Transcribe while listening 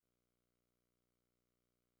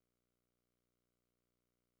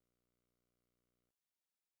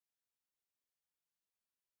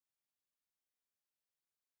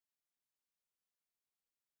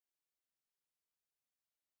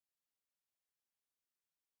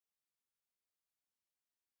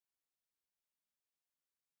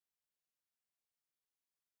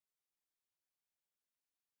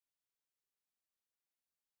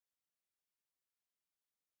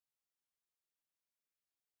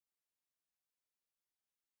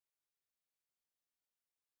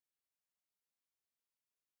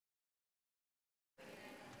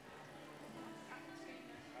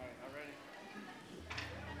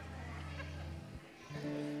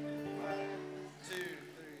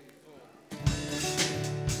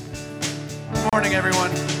morning, everyone.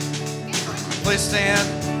 Please stand.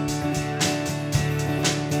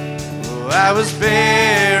 Oh, I was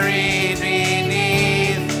buried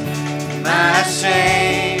beneath my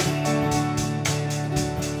shame.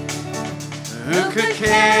 Who could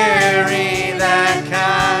carry that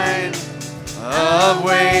kind of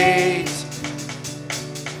weight?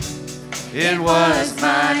 It was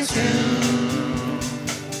my tomb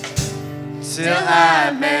till I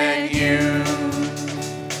met you.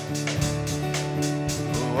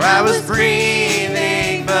 Oh, I was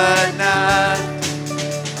breathing but not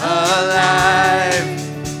alive.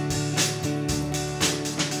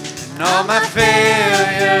 And all my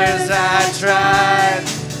failures I tried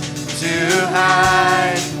to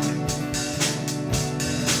hide.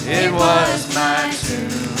 It was my tomb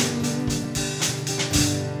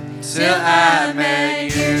till I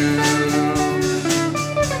met you.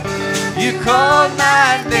 You called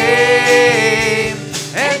my name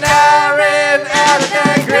and I ran out of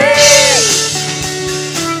that grave,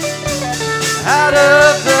 out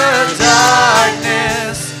of the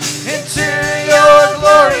darkness into your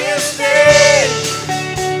glorious day.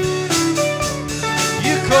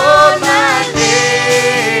 You called my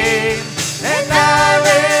name and I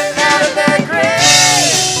ran out of that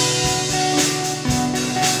grave,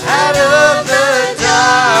 out of the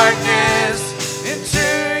darkness into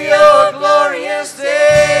your glorious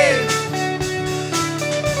day.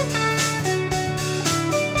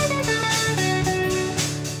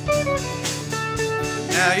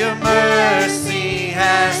 Now your mercy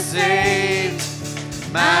has saved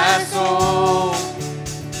my soul.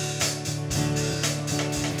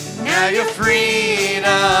 Now your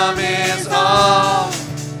freedom is all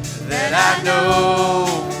that I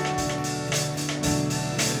know.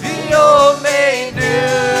 The old made new.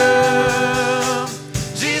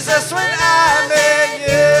 Jesus, when I met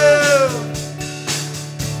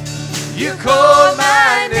you, you called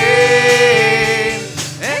my name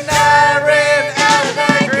and I ran out of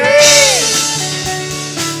that grave,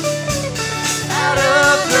 out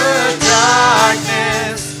of the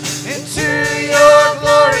darkness into your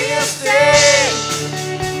glorious day.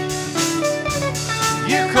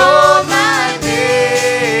 You called my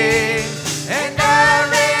name and I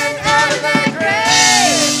ran out of that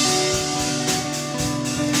grave,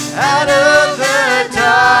 out of the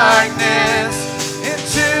darkness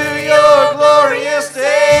into your glorious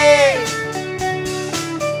day.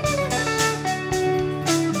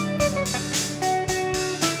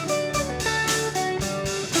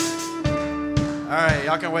 All right,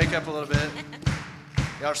 y'all can wake up a little bit.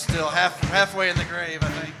 Y'all are still halfway in the grave, I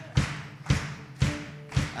think.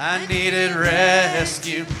 I needed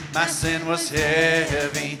rescue, my sin was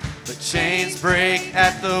heavy, but chains break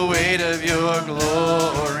at the weight of your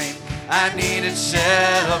glory. I needed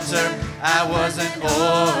shelter, I was an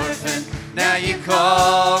orphan, now you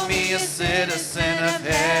call me a citizen of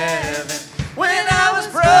heaven. When I was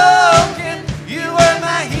broken, you were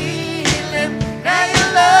my healing, now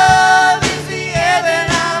your love is the air that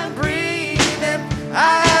I'm breathing.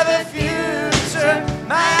 I have a future,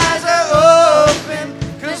 my eyes are open,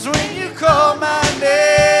 'cause when you call my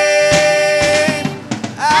name,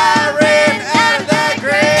 I ran out of that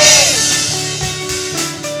grave,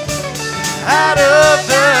 out of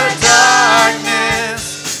the darkness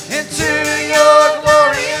into your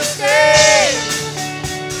glorious day.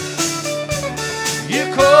 You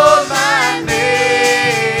called my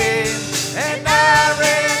name and I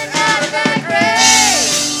ran out of that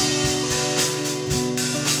grave,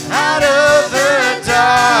 out of the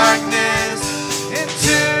darkness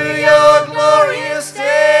into your glorious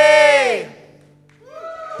day.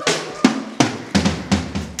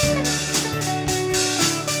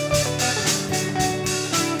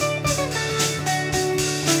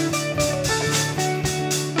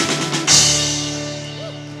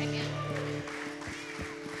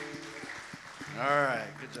 All right,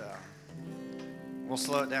 good job. We'll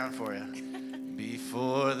slow it down for you.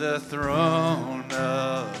 Before the throne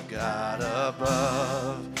of God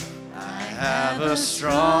above, I have a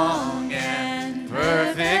strong and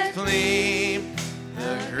perfect plea.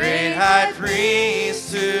 The great high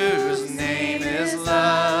priest whose name is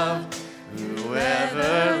love,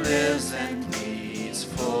 whoever lives and pleads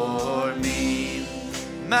for me.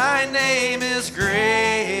 My name is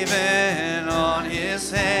graven on his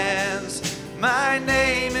hands, my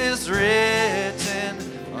name is written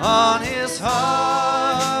on his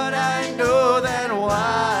heart. I know that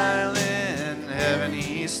while in heaven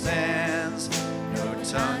he stands, no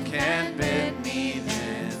tongue can bid me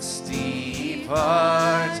thence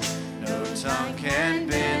depart. No tongue can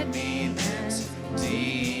bid me thence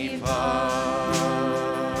depart.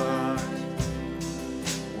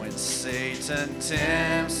 When Satan Satan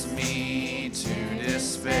tempts me to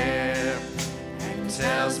despair and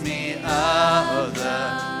tells me of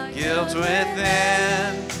the guilt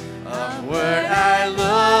within. Upward I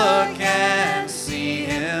look and see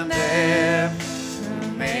him there,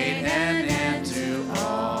 who made an end to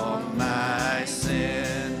all my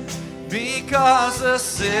sin. Because the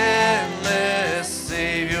sinless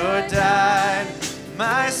Savior died,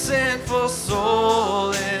 my sinful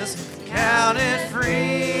soul is counted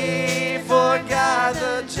free. For God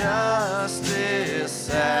the just is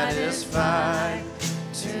satisfied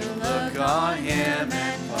to look on him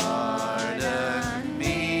and pardon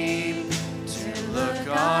me, to look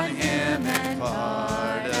on him and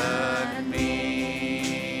pardon me.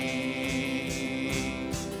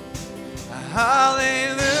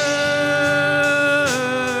 Hallelujah.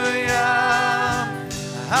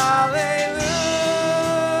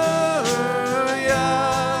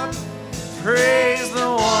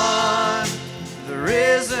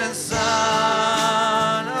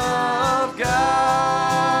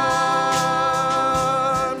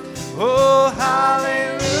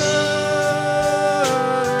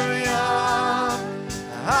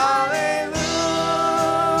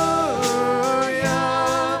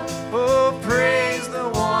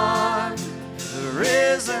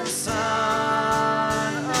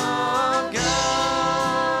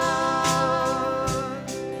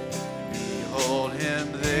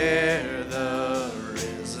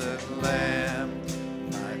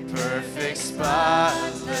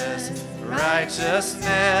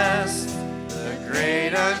 Righteousness, the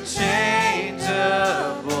great unchangeable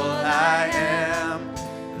I am,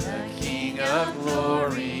 the King of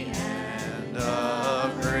glory and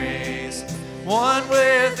of grace. One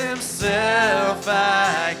with himself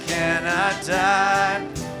I cannot die.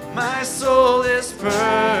 My soul is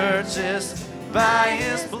purchased by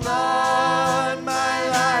his blood. My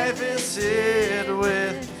life is hid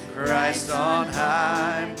with Christ on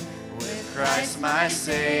high, with Christ my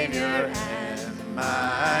Savior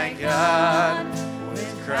my God,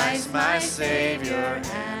 with Christ my Savior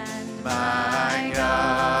and my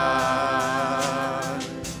God.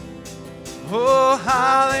 Oh,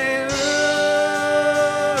 hallelujah,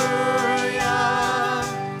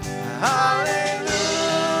 hallelujah.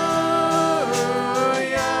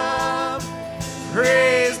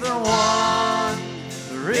 Praise the one,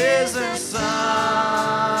 the risen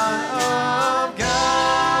Son of God.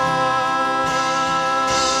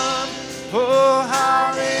 Oh,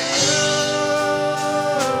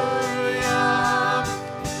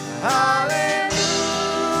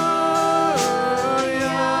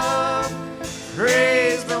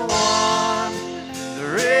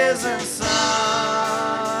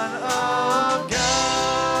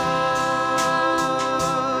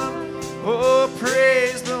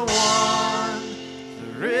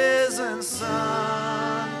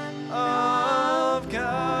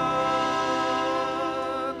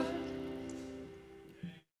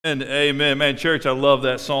 And amen. Man, church, I love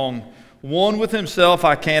that song. One with himself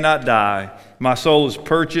I cannot die. My soul is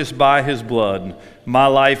purchased by his blood. My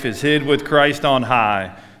life is hid with Christ on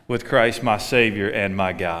high, with Christ my Savior and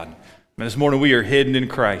my God. And this morning we are hidden in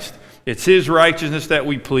Christ. It's his righteousness that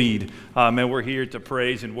we plead. And we're here to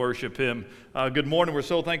praise and worship him. Good morning. We're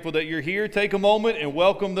so thankful that you're here. Take a moment and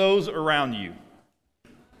welcome those around you.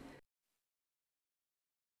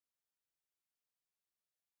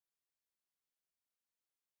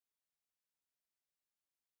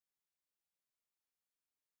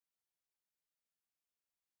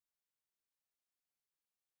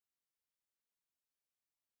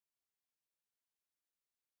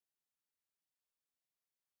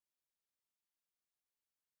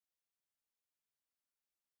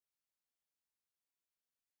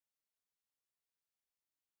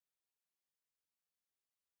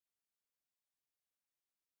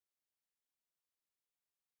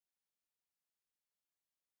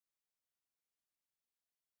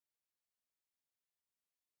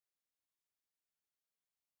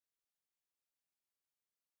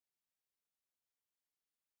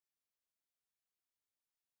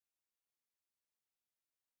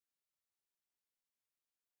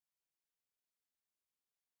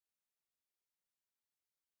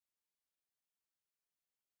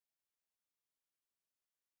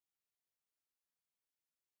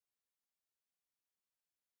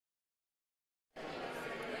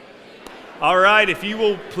 All right, if you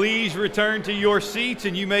will please return to your seats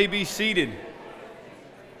and you may be seated.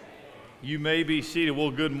 You may be seated. Well,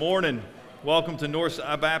 good morning. Welcome to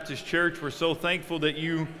Northside Baptist Church. We're so thankful that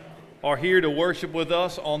you are here to worship with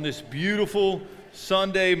us on this beautiful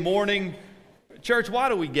Sunday morning. Church, why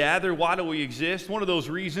do we gather? Why do we exist? One of those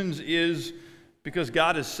reasons is because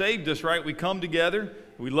God has saved us, right? We come together,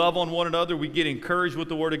 we love on one another, we get encouraged with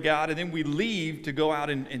the Word of God, and then we leave to go out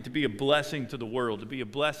and to be a blessing to the world, to be a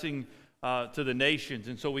blessing to the nations.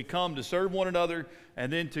 And so we come to serve one another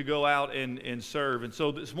and then to go out and serve. And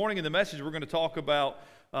so this morning in the message, we're going to talk about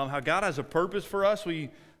how God has a purpose for us.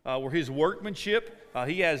 We're His workmanship.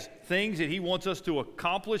 He has things that He wants us to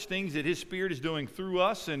accomplish, things that His Spirit is doing through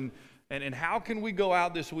us, and how can we go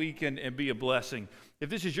out this week and be a blessing? If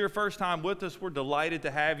this is your first time with us, we're delighted to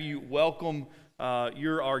have you. Welcome.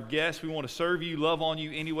 You're our guest. We want to serve you, love on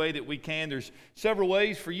you any way that we can. There's several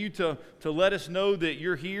ways for you to let us know that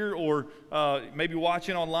you're here, or maybe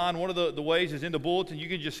watching online. One of the ways is in the bulletin. You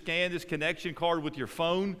can just scan this connection card with your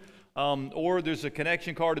phone, or there's a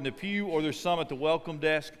connection card in the pew, or there's some at the welcome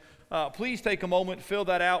desk. Please take a moment, fill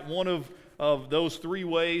that out, one of those three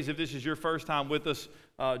ways, if this is your first time with us,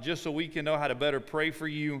 just so we can know how to better pray for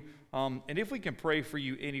you. And if we can pray for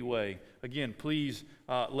you anyway, again, please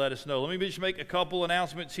let us know. Let me just make a couple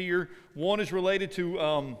announcements here. One is related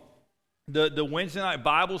to the Wednesday night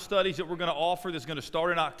Bible studies that we're going to offer. That's going to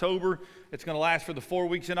start in October. It's going to last for the 4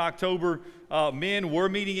 weeks in October. Men, we're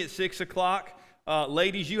meeting at 6 o'clock.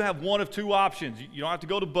 Ladies, you have one of two options. You don't have to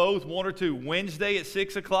go to both, one or two. Wednesday at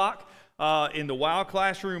 6 o'clock in the WOW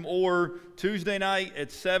classroom, or Tuesday night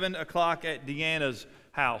at 7 o'clock at Deanna's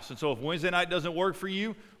house. And so if Wednesday night doesn't work for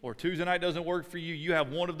you, or Tuesday night doesn't work for you, you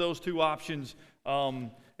have one of those two options.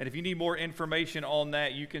 And if you need more information on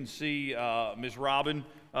that, you can see Ms. Robin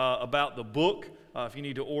about the book if you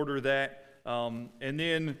need to order that. And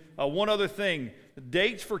then one other thing,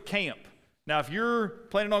 dates for camp. Now, if you're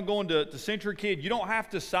planning on going to Century Kid, you don't have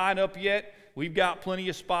to sign up yet. We've got plenty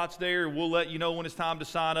of spots there. We'll let you know when it's time to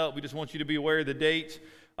sign up. We just want you to be aware of the dates.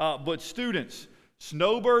 But students,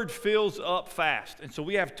 Snowbird fills up fast. And so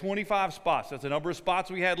we have 25 spots. That's the number of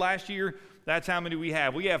spots we had last year. That's how many we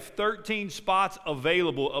have. We have 13 spots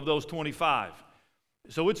available of those 25.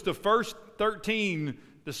 So it's the first 13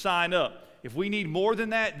 to sign up. If we need more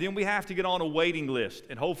than that, then we have to get on a waiting list.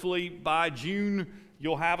 And hopefully by June,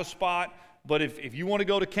 you'll have a spot. But if you want to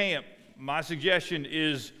go to camp, my suggestion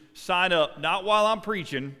is sign up, not while I'm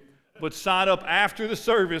preaching, but sign up after the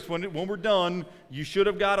service. When we're done, you should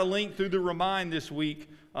have got a link through the Remind this week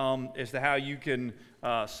as to how you can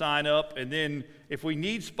sign up. And then if we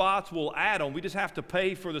need spots, we'll add them. We just have to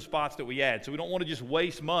pay for the spots that we add. So we don't want to just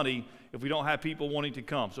waste money if we don't have people wanting to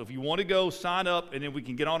come. So if you want to go, sign up, and then we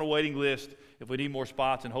can get on a waiting list if we need more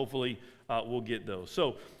spots, and hopefully we'll get those.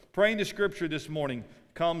 So praying the scripture this morning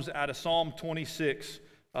comes out of Psalm 26,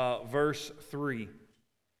 verse 3.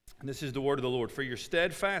 And this is the word of the Lord. For your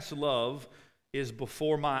steadfast love is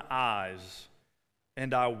before my eyes,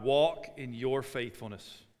 and I walk in your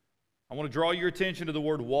faithfulness. I want to draw your attention to the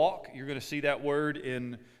word walk. You're going to see that word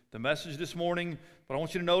in the message this morning. But I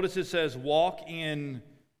want you to notice it says walk in.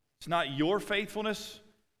 It's not your faithfulness.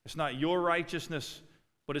 It's not your righteousness.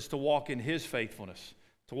 But it's to walk in His faithfulness.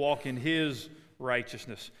 To walk in His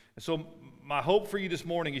righteousness. And so my hope for you this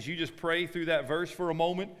morning as you just pray through that verse for a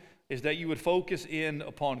moment is that you would focus in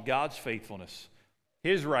upon God's faithfulness,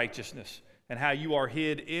 His righteousness, and how you are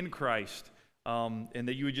hid in Christ, and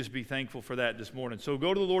that you would just be thankful for that this morning. So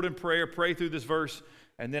go to the Lord in prayer, pray through this verse,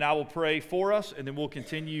 and then I will pray for us, and then we'll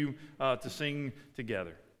continue to sing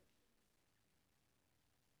together.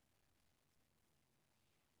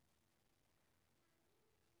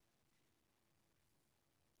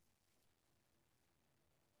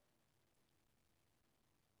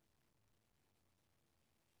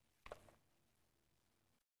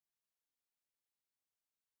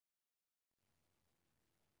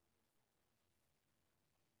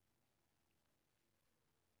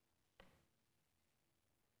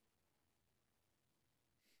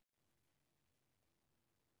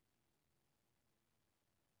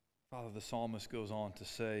 Father, the psalmist goes on to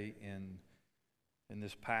say in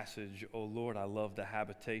this passage, O Lord, I love the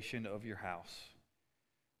habitation of your house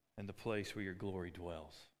and the place where your glory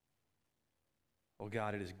dwells. Oh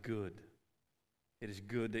God, it is good. It is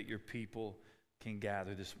good that your people can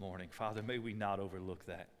gather this morning. Father, may we not overlook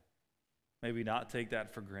that. May we not take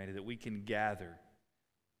that for granted, that we can gather,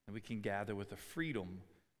 and we can gather with the freedom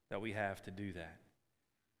that we have to do that.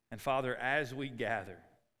 And Father, as we gather,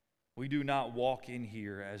 we do not walk in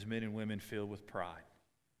here as men and women filled with pride.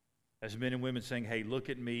 As men and women saying, hey, look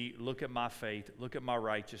at me, look at my faith, look at my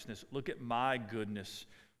righteousness, look at my goodness,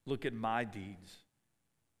 look at my deeds.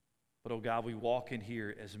 But, oh God, we walk in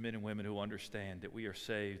here as men and women who understand that we are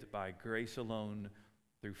saved by grace alone,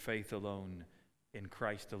 through faith alone, in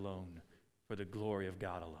Christ alone, for the glory of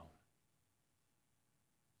God alone.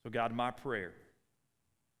 So, God, my prayer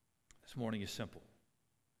this morning is simple.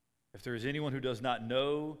 If there is anyone who does not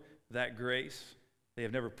know that grace. They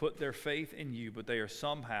have never put their faith in you, but they are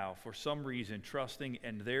somehow, for some reason, trusting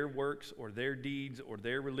in their works or their deeds or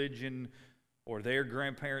their religion or their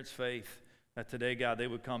grandparents' faith, that today, God, they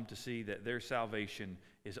would come to see that their salvation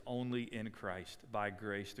is only in Christ by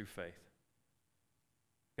grace through faith.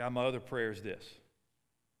 God, my other prayer is this.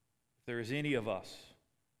 If there is any of us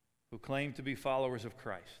who claim to be followers of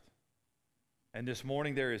Christ, and this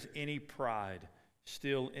morning there is any pride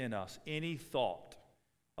still in us, any thought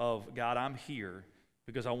of, God, I'm here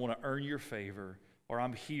because I want to earn your favor, or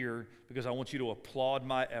I'm here because I want you to applaud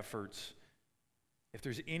my efforts. If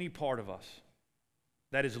there's any part of us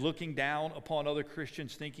that is looking down upon other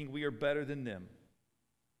Christians thinking we are better than them,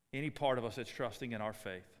 any part of us that's trusting in our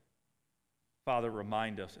faith, Father,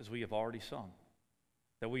 remind us, as we have already sung,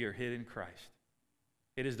 that we are hid in Christ.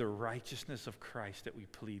 It is the righteousness of Christ that we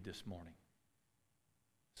plead this morning.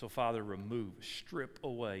 So, Father, strip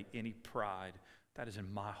away any pride that is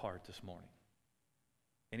in my heart this morning.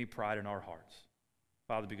 Any pride in our hearts.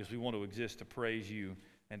 Father, because we want to exist to praise you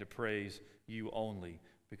and to praise you only,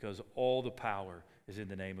 because all the power is in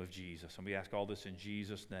the name of Jesus. And we ask all this in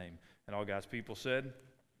Jesus' name. And all God's people said,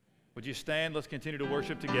 would you stand? Let's continue to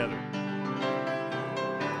worship together.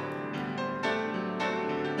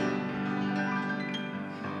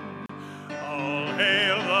 All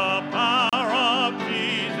hail the power of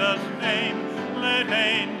Jesus' name. Let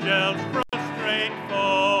angels prostrate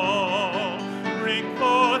fall. Bring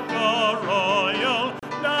forth the royal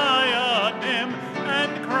diadem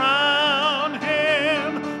and crown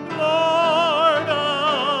him Lord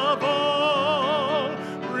of all.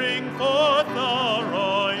 Bring forth the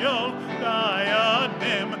royal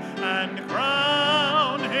diadem and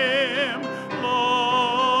crown him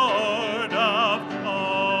Lord of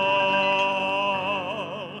all.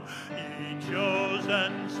 Ye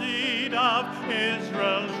chosen seed of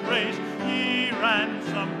Israel's race, ye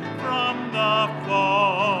ransomed from the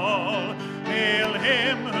fall. Hail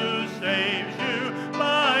him who saves you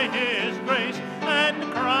by his grace,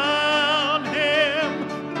 and crown him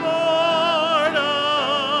Lord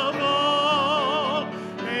of all.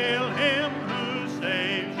 Hail him who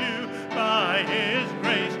saves you by his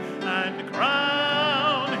grace, and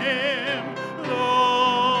crown him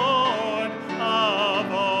Lord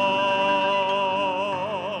of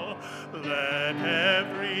all. Let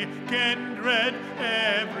every kindred,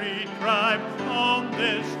 every tribe on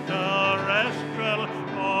this terrestrial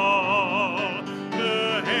hall,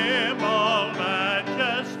 to him all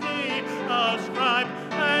majesty ascribe,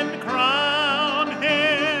 and crown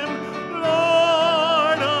him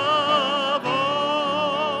Lord of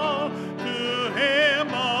all. To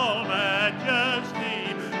him all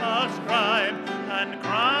majesty ascribe, and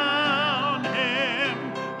crown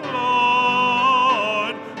him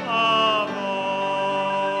Lord of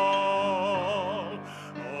all.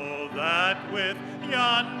 Oh, that with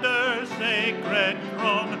yonder sacred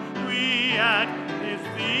throne we at his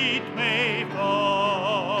feet may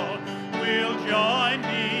fall. We'll join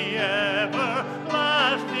the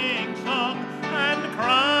everlasting song and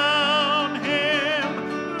crown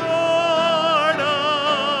him Lord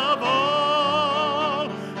of all.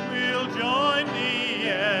 We'll join the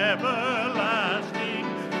everlasting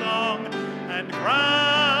song and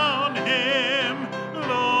crown him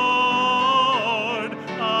Lord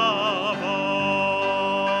of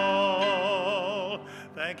all.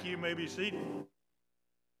 Thank you. You may be seated.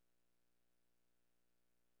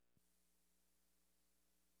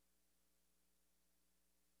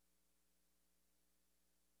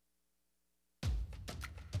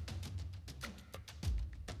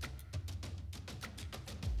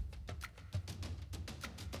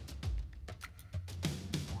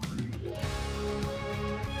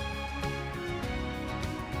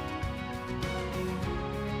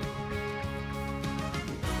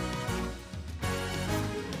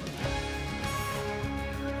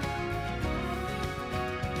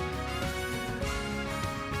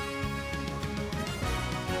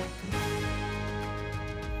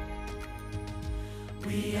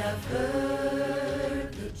 We have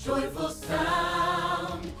heard the joyful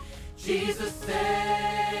sound. Jesus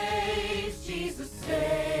saves, Jesus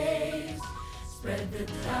saves. Spread the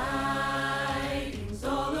tidings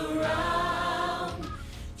all around.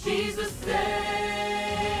 Jesus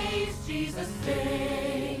saves, Jesus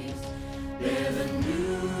saves. Bear the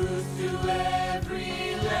news to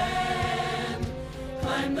every land.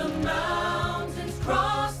 Climb the mountains,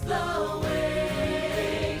 cross the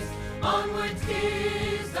ways. Onward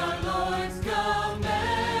 'tis our Lord's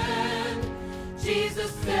command.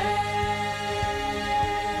 Jesus saves,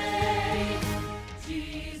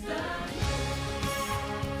 Jesus saves.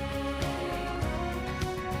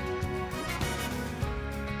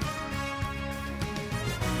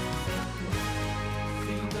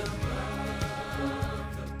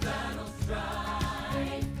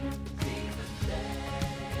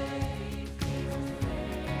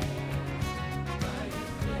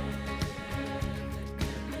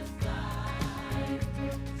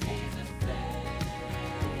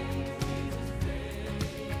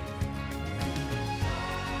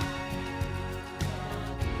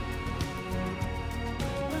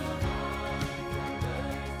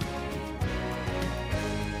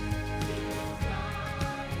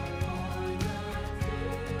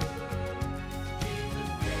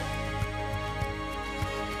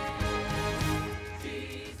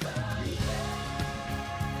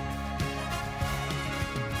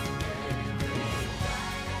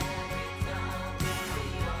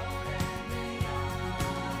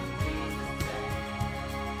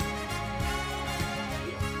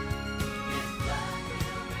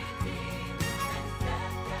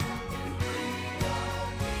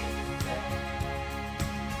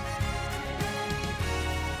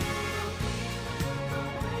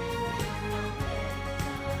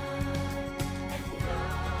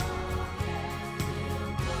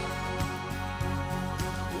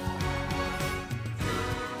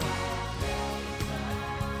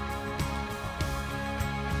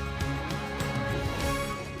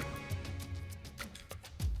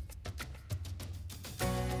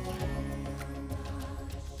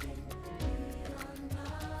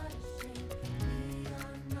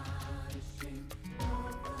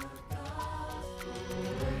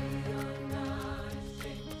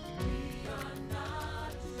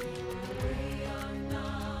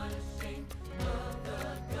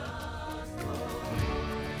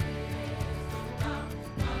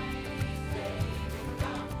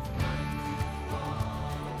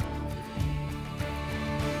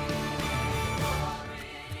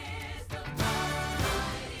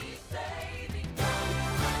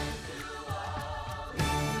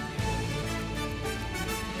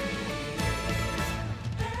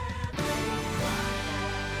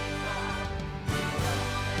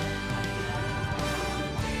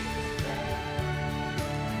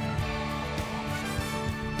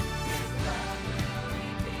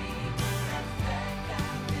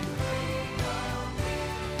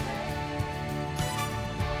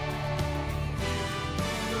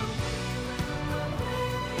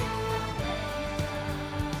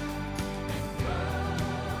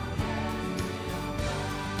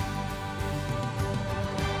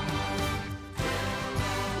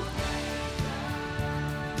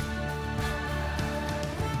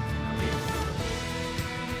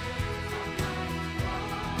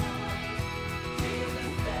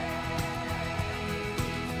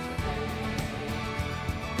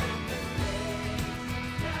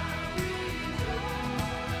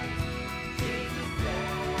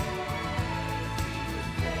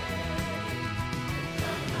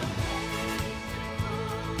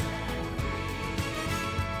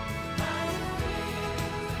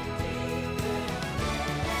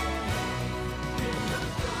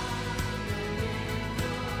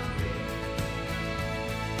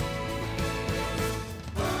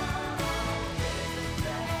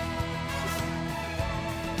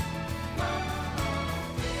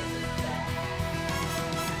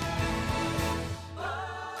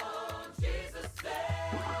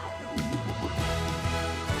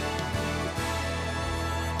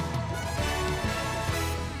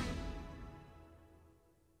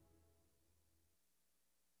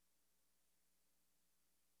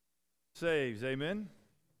 saves. Amen.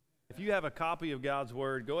 If you have a copy of God's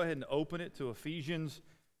Word, go ahead and open it to Ephesians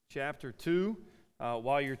chapter 2.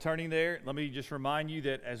 While you're turning there, let me just remind you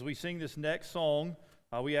that as we sing this next song,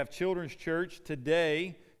 we have Children's Church.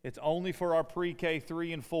 Today, it's only for our pre-K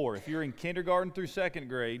 3 and 4. If you're in kindergarten through second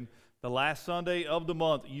grade, the last Sunday of the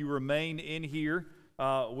month, you remain in here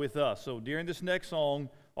with us. So during this next song,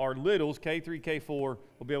 our littles, K3, K4,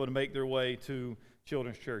 will be able to make their way to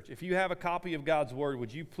Children's Church. If you have a copy of God's Word,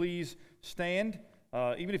 would you please stand?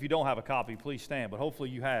 Even if you don't have a copy, please stand. But hopefully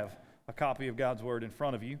you have a copy of God's Word in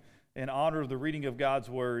front of you. In honor of the reading of God's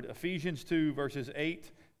Word, Ephesians 2, verses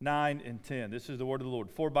 8, 9, and 10. This is the word of the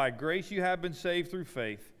Lord. For by grace you have been saved through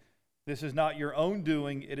faith. This is not your own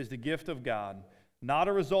doing. It is the gift of God, not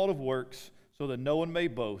a result of works, so that no one may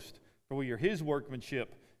boast. For we are His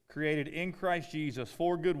workmanship, created in Christ Jesus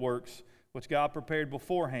for good works, which God prepared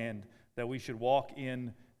beforehand that we should walk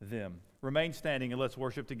in them. Remain standing and let's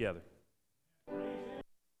worship together.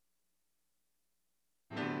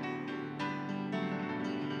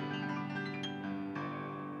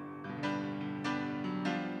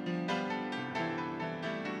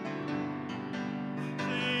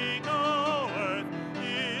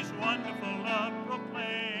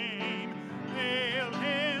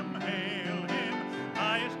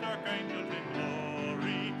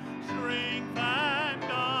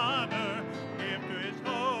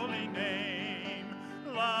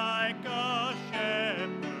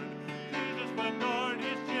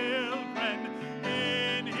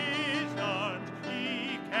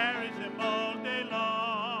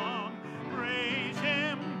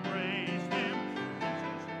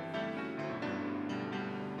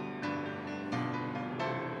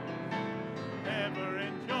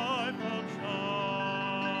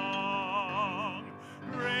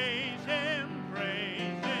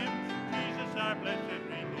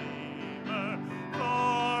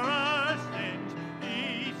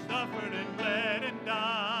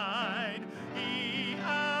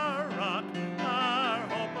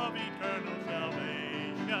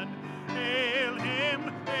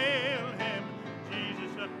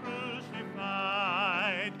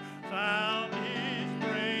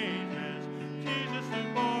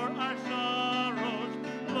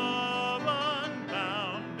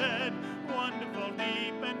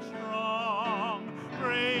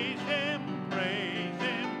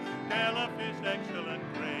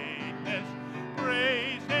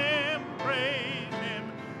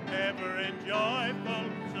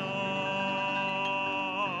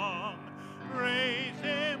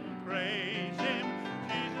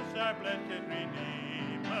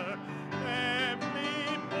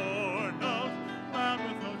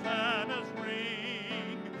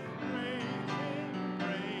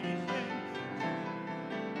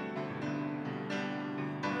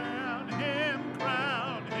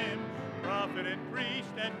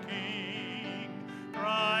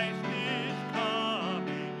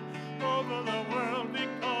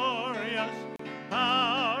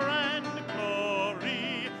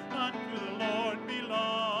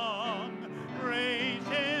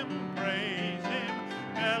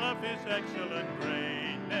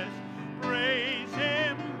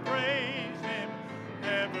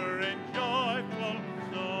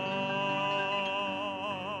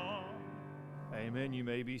 Amen. You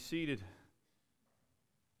may be seated.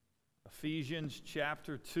 Ephesians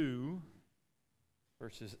chapter 2,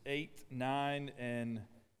 verses 8, 9, and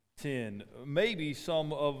 10. Maybe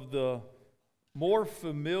some of the more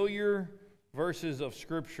familiar verses of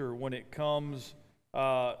Scripture when it comes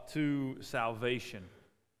to salvation,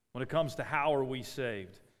 when it comes to how are we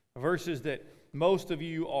saved. Verses that most of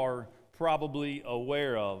you are probably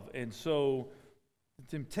aware of. And so the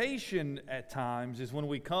temptation at times is when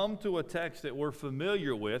we come to a text that we're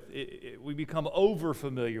familiar with, we become over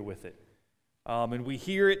familiar with it. And we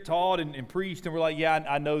hear it taught and preached, and we're like, yeah,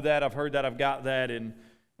 I know that, I've heard that, I've got that. And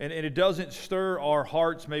it doesn't stir our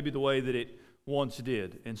hearts maybe the way that it once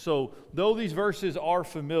did. And so, though these verses are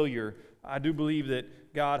familiar, I do believe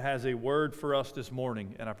that God has a word for us this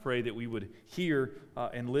morning, and I pray that we would hear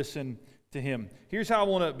and listen to Him. Here's how I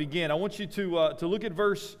want to begin. I want you to look at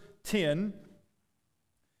verse 10,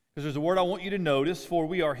 because there's a word I want you to notice. For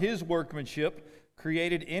we are His workmanship,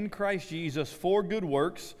 created in Christ Jesus for good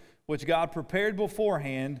works, which God prepared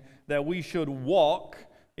beforehand that we should walk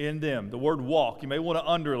in them. The word walk, you may want to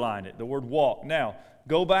underline it, the word walk. Now,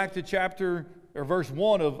 go back to verse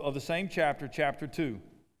 1 of the same chapter, chapter 2,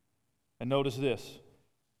 and notice this.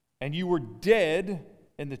 And you were dead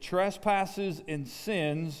in the trespasses and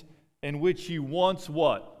sins in which you once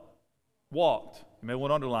what? Walked. You may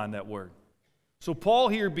want to underline that word. So Paul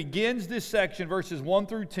here begins this section, verses 1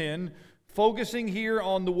 through 10, focusing here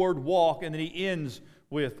on the word walk, and then he ends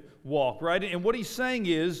with walk, right? And what he's saying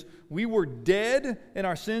is, we were dead in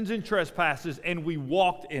our sins and trespasses, and we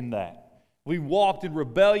walked in that. We walked in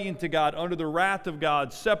rebellion to God, under the wrath of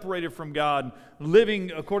God, separated from God,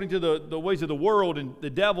 living according to the ways of the world and the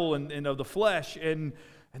devil and of the flesh. And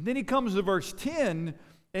then he comes to verse 10,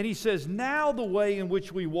 and he says, now the way in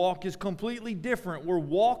which we walk is completely different. We're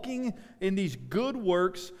walking in these good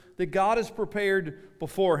works that God has prepared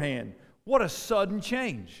beforehand. What a sudden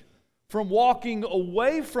change. From walking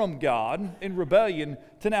away from God in rebellion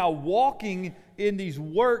to now walking in these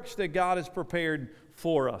works that God has prepared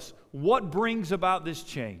for us. What brings about this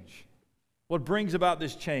change? What brings about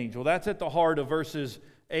this change? Well, that's at the heart of verses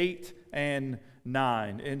 8 and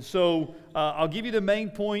 9. And so I'll give you the main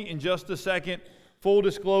point in just a second. Full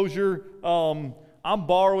disclosure, I'm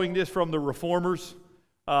borrowing this from the Reformers.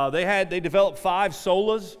 They developed 5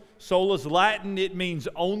 solas. Solas Latin, it means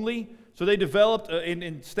only. So they developed,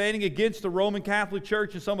 in standing against the Roman Catholic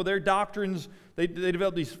Church and some of their doctrines, they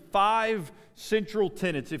developed these 5 central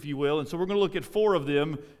tenets, if you will. And so we're going to look at 4 of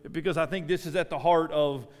them because I think this is at the heart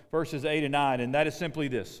of verses 8 and 9. And that is simply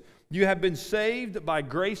this. You have been saved by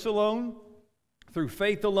grace alone, through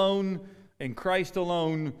faith alone, in Christ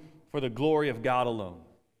alone, for the glory of God alone.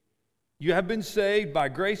 You have been saved by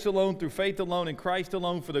grace alone, through faith alone, in Christ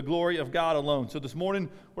alone, for the glory of God alone. So this morning,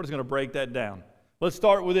 we're just going to break that down. Let's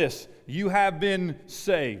start with this. You have been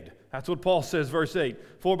saved. That's what Paul says, verse 8.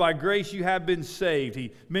 For by grace you have been saved.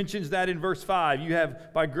 He mentions that in verse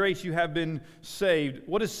 5. By grace you have been saved.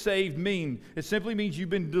 What does saved mean? It simply means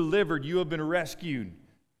you've been delivered. You have been rescued.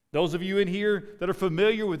 Those of you in here that are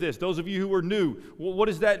familiar with this, those of you who are new, what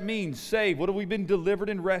does that mean? Saved. What have we been delivered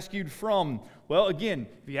and rescued from? Well, again,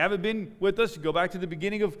 if you haven't been with us, go back to the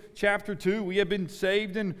beginning of chapter 2. We have been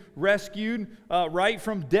saved and rescued right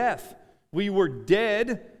from death. We were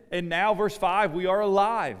dead, and now, verse 5, we are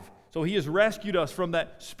alive. So he has rescued us from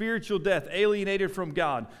that spiritual death, alienated from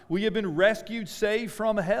God. We have been rescued, saved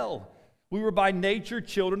from hell. We were by nature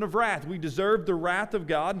children of wrath. We deserved the wrath of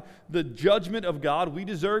God, the judgment of God. We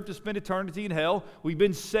deserve to spend eternity in hell. We've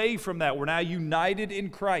been saved from that. We're now united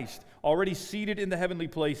in Christ, already seated in the heavenly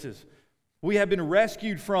places. We have been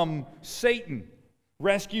rescued from Satan,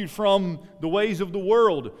 rescued from the ways of the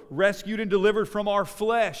world, rescued and delivered from our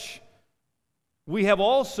flesh. We have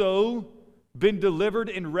also been delivered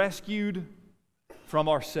and rescued from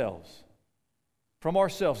ourselves. From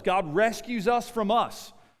ourselves. God rescues us from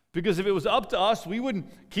us. Because if it was up to us, we wouldn't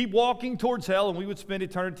keep walking towards hell and we would spend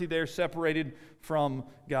eternity there separated from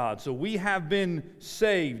God. So we have been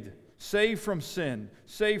saved. Saved from sin.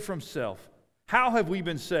 Saved from self. How have we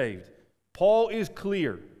been saved? Paul is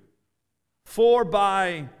clear. For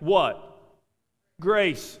by what?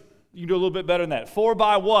 Grace. You can do a little bit better than that. For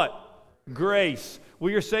by what? Grace.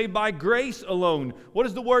 We are saved by grace alone. What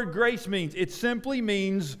does the word grace mean? It simply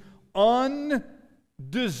means undeserved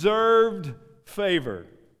favor.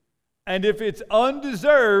 And if it's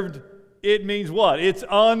undeserved, it means what? It's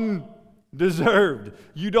undeserved.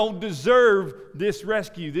 You don't deserve this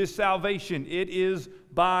rescue, this salvation. It is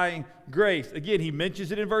by grace. Again, he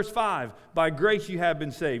mentions it in verse 5. By grace you have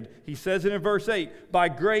been saved. He says it in verse 8. By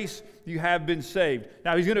grace you have been saved.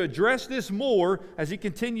 Now he's going to address this more as he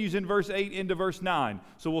continues in verse 8 into verse 9.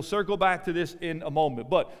 So we'll circle back to this in a moment.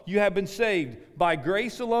 But you have been saved by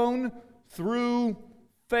grace alone, through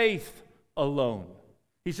faith alone.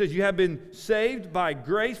 He says you have been saved by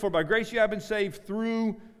grace, for by grace you have been saved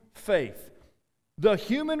through faith. The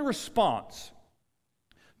human response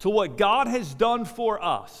to what God has done for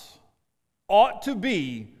us ought to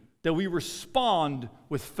be that we respond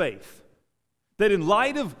with faith. That in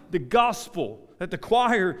light of the gospel that the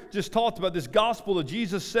choir just talked about, this gospel that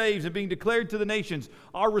Jesus saves and being declared to the nations,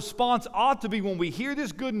 our response ought to be, when we hear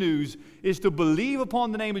this good news, is to believe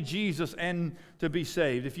upon the name of Jesus and to be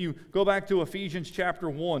saved. If you go back to Ephesians chapter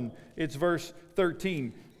 1, it's verse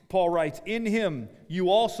 13. Paul writes, in him you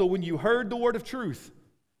also, when you heard the word of truth,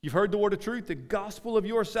 you've heard the word of truth, the gospel of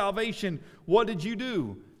your salvation, what did you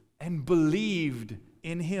do? And believed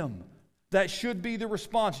in him. That should be the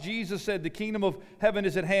response. Jesus said the kingdom of heaven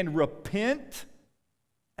is at hand. Repent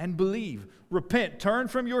and believe. Repent, turn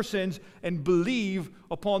from your sins, and believe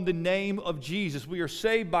upon the name of Jesus. We are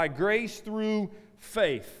saved by grace through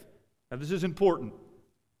faith. Now this is important.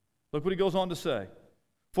 Look what he goes on to say.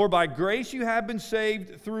 For by grace you have been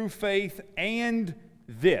saved through faith, and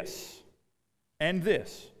this. And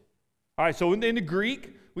this. All right, so in the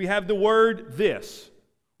Greek, we have the word this.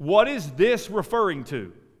 What is this referring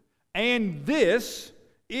to? And this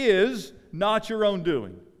is not your own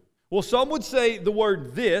doing. Well, some would say the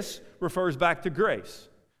word this refers back to grace.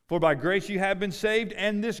 For by grace you have been saved,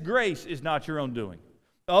 and this grace is not your own doing.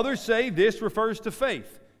 Others say this refers to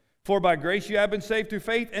faith. For by grace you have been saved through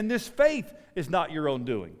faith, and this faith is not your own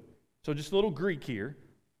doing. So just a little Greek here.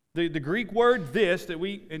 The Greek word this, that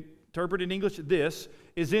we interpret in English this,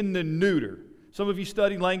 is in the neuter. Some of you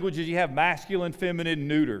study languages, you have masculine, feminine,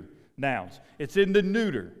 neuter nouns. It's in the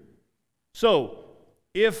neuter. So,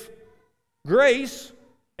 if grace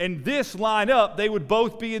and this line up, they would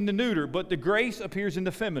both be in the neuter, but the grace appears in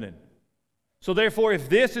the feminine. So therefore, if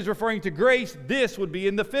this is referring to grace, this would be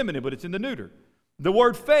in the feminine, but it's in the neuter. The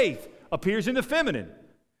word faith appears in the feminine.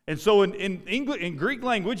 And so in Greek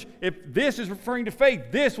language, if this is referring to faith,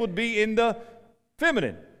 this would be in the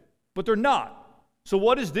feminine, but they're not. So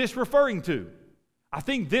what is this referring to? I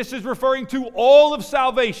think this is referring to all of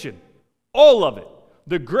salvation, all of it.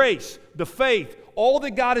 The grace, the faith, all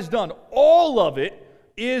that God has done, all of it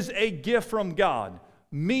is a gift from God.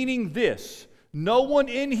 Meaning this, no one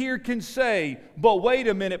in here can say, but wait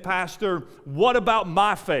a minute, Pastor, what about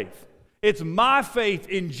my faith? It's my faith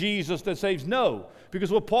in Jesus that saves. No,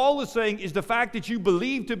 because what Paul is saying is the fact that you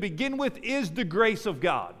believe to begin with is the grace of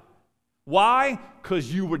God. Why?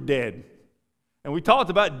 Because you were dead. And we talked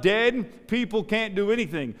about dead people can't do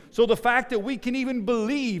anything. So the fact that we can even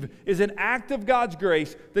believe is an act of God's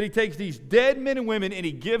grace, that He takes these dead men and women and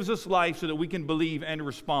He gives us life so that we can believe and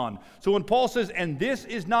respond. So when Paul says, and this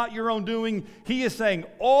is not your own doing, he is saying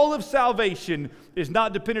all of salvation is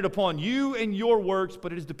not dependent upon you and your works,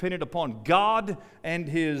 but it is dependent upon God and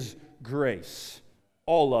His grace.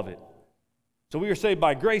 All of it. So we are saved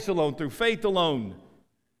by grace alone, through faith alone,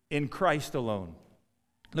 in Christ alone.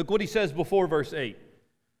 Look what he says before verse 8.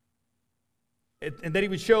 And that He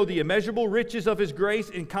would show the immeasurable riches of His grace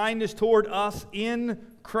and kindness toward us in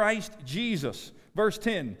Christ Jesus. Verse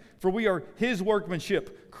 10, for we are His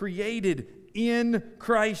workmanship, created in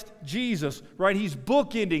Christ Jesus. Right? He's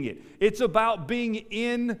bookending it. It's about being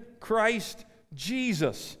in Christ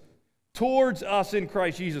Jesus. Towards us in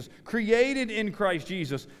Christ Jesus. Created in Christ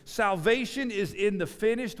Jesus. Salvation is in the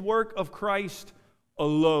finished work of Christ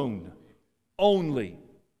alone. Only.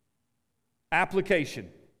 Application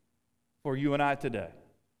for you and I today.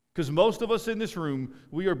 Because most of us in this room,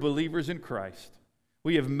 we are believers in Christ.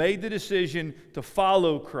 We have made the decision to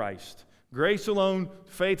follow Christ. Grace alone,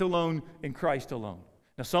 faith alone, and Christ alone.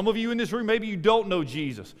 Now some of you in this room, maybe you don't know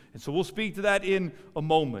Jesus. And so we'll speak to that in a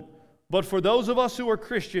moment. But for those of us who are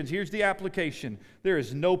Christians, here's the application. There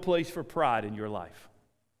is no place for pride in your life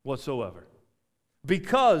whatsoever.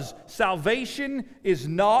 Because salvation is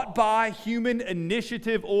not by human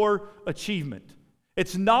initiative or achievement.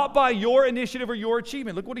 It's not by your initiative or your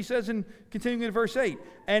achievement. Look what he says in continuing in verse 8.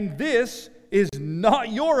 And this is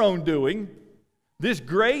not your own doing. This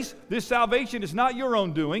grace, this salvation is not your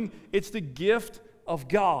own doing. It's the gift of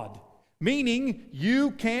God. Meaning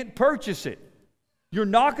you can't purchase it. You're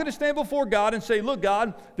not going to stand before God and say, look,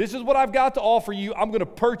 God, this is what I've got to offer you. I'm going to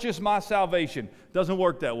purchase my salvation. It doesn't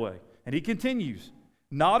work that way. And he continues,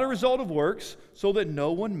 not a result of works, so that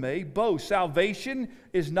no one may boast. Salvation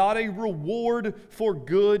is not a reward for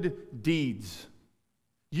good deeds.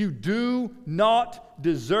 You do not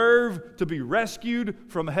deserve to be rescued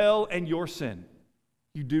from hell and your sin.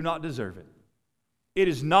 You do not deserve it. It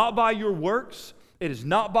is not by your works. It is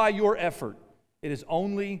not by your effort. It is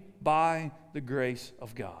only by the grace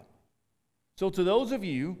of God. So to those of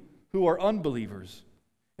you who are unbelievers,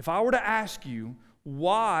 if I were to ask you,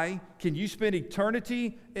 why can you spend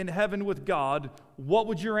eternity in heaven with God? What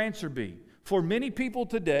would your answer be? For many people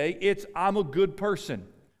today, it's, I'm a good person.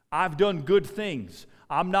 I've done good things.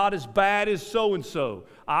 I'm not as bad as so-and-so.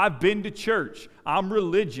 I've been to church. I'm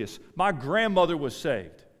religious. My grandmother was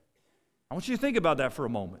saved. I want you to think about that for a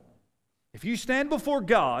moment. If you stand before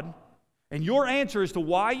God, and your answer as to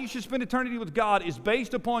why you should spend eternity with God is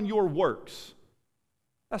based upon your works,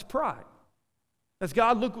 that's pride. That's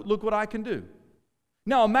God, look what I can do.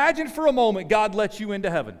 Now imagine for a moment God lets you into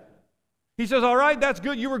heaven. He says, all right, that's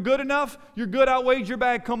good. You were good enough. Your good outweighs your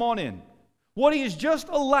bad. Come on in. What he has just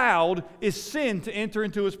allowed is sin to enter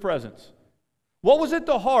into his presence. What was at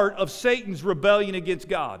the heart of Satan's rebellion against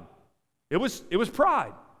God? It was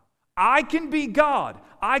pride. I can be God.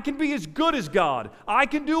 I can be as good as God. I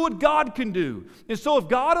can do what God can do. And so if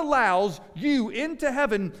God allows you into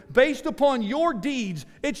heaven based upon your deeds,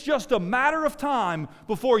 it's just a matter of time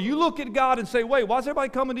before you look at God and say, wait, why is everybody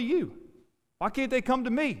coming to you? Why can't they come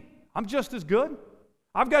to me? I'm just as good.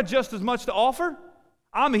 I've got just as much to offer.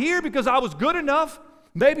 I'm here because I was good enough.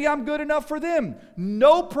 Maybe I'm good enough for them.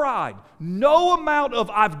 No pride, no amount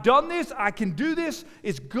of I've done this, I can do this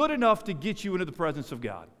is good enough to get you into the presence of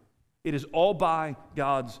God. It is all by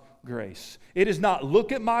God's grace. It is not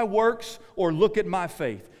look at my works or look at my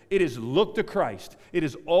faith. It is look to Christ. It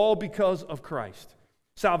is all because of Christ.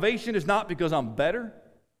 Salvation is not because I'm better.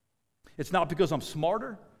 It's not because I'm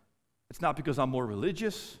smarter. It's not because I'm more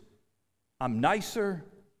religious. I'm nicer.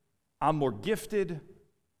 I'm more gifted.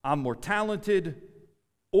 I'm more talented.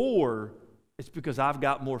 Or it's because I've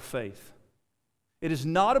got more faith. It is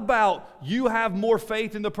not about you have more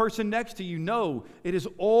faith than the person next to you. No, it is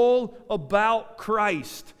all about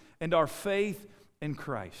Christ and our faith in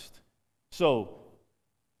Christ. So,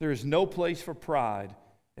 there is no place for pride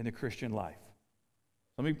in the Christian life.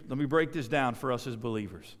 Let me break this down for us as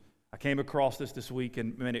believers. I came across this week,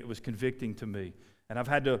 and man, it was convicting to me. And I've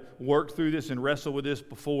had to work through this and wrestle with this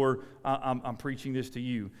before I'm preaching this to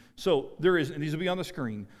you. So there is, and these will be on the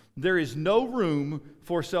screen, there is no room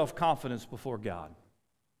for self-confidence before God.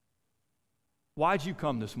 Why'd you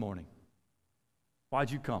come this morning?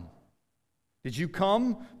 Why'd you come? Did you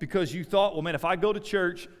come because you thought, well, man, if I go to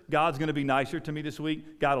church, God's going to be nicer to me this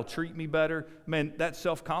week. God will treat me better. Man, that's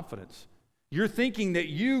self-confidence. You're thinking that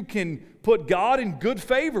you can put God in good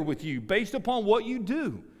favor with you based upon what you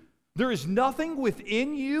do. There is nothing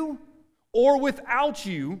within you or without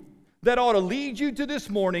you that ought to lead you to this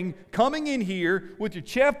morning coming in here with your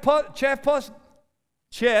chest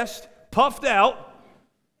puffed out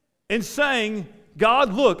and saying,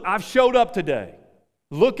 God, look, I've showed up today.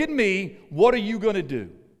 Look at me. What are you going to do?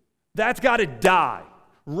 That's got to die.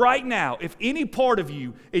 Right now, if any part of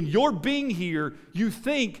you in your being here, you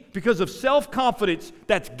think because of self-confidence,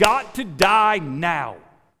 that's got to die now.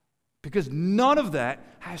 Because none of that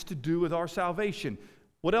has to do with our salvation.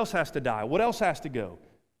 What else has to die? What else has to go?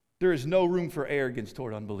 There is no room for arrogance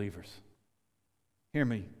toward unbelievers. Hear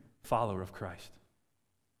me, follower of Christ.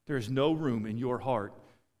 There is no room in your heart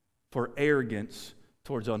for arrogance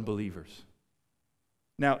towards unbelievers.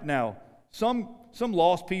 Now, some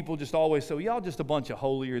lost people just always say, well, y'all just a bunch of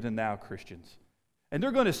holier-than-thou Christians. And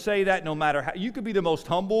they're going to say that no matter how. You could be the most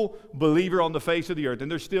humble believer on the face of the earth,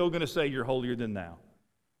 and they're still going to say you're holier than thou.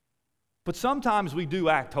 But sometimes we do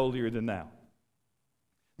act holier than thou.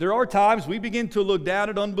 There are times we begin to look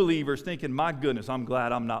down at unbelievers thinking, my goodness, I'm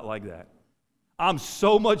glad I'm not like that. I'm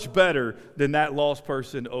so much better than that lost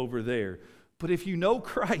person over there. But if you know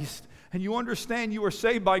Christ and you understand you are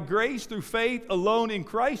saved by grace through faith alone in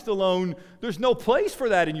Christ alone, there's no place for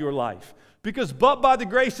that in your life. Because but by the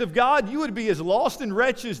grace of God, you would be as lost and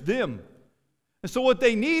wretched as them. And so what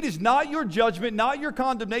they need is not your judgment, not your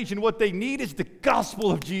condemnation. What they need is the gospel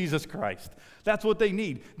of Jesus Christ. That's what they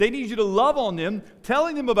need. They need you to love on them,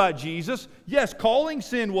 telling them about Jesus. Yes, calling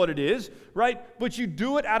sin what it is, right? But you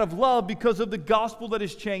do it out of love because of the gospel that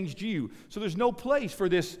has changed you. So there's no place for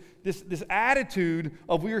this attitude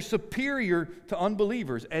of we are superior to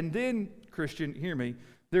unbelievers. And then, Christian, hear me,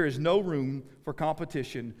 there is no room for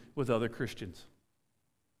competition with other Christians.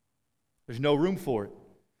 There's no room for it.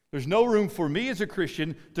 There's no room for me as a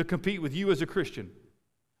Christian to compete with you as a Christian.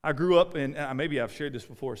 I grew up in, maybe I've shared this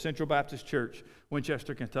before, Central Baptist Church,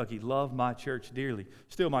 Winchester, Kentucky. Love my church dearly.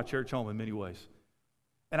 Still my church home in many ways.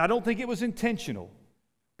 And I don't think it was intentional,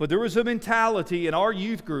 but there was a mentality in our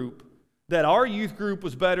youth group that our youth group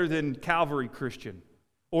was better than Calvary Christian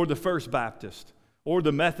or the First Baptist or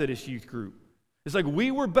the Methodist youth group. It's like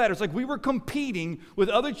we were better. It's like we were competing with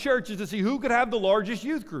other churches to see who could have the largest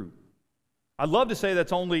youth group. I'd love to say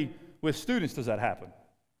that's only with students does that happen.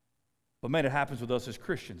 But man, it happens with us as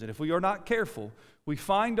Christians. And if we are not careful, we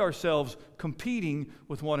find ourselves competing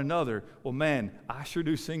with one another. Well, man, I sure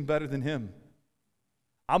do sing better than him.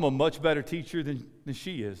 I'm a much better teacher than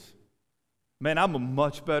she is. Man, I'm a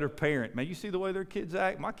much better parent. Man, you see the way their kids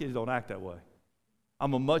act? My kids don't act that way.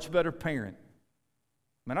 I'm a much better parent.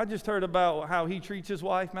 Man, I just heard about how he treats his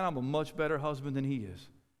wife. Man, I'm a much better husband than he is.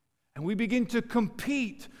 And we begin to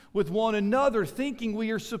compete with one another, thinking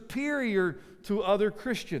we are superior to other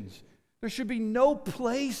Christians. There should be no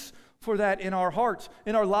place for that in our hearts,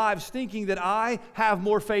 in our lives, thinking that I have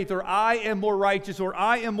more faith or I am more righteous or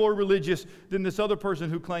I am more religious than this other person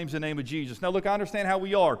who claims the name of Jesus. Now, look, I understand how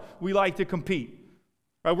we are. We like to compete.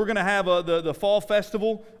 Right, we're going to have the fall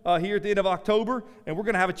festival here at the end of October, and we're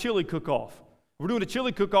going to have a chili cook-off. We're doing a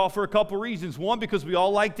chili cook-off for a couple reasons. One, because we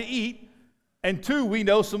all like to eat. And two, we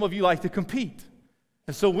know some of you like to compete.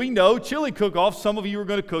 And so we know chili cook-off, some of you are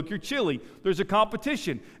going to cook your chili. There's a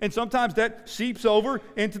competition. And sometimes that seeps over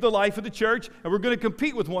into the life of the church, and we're going to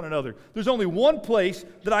compete with one another. There's only one place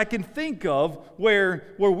that I can think of where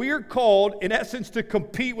we are called, in essence, to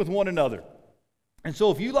compete with one another. And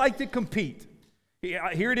so if you like to compete,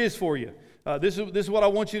 here it is for you. This is what I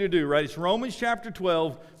want you to do, right? It's Romans chapter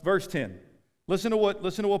 12, verse 10. Listen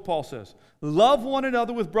to what Paul says. Love one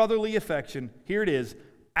another with brotherly affection. Here it is.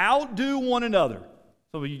 Outdo one another.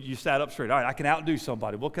 So you sat up straight. All right, I can outdo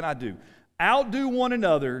somebody. What can I do? Outdo one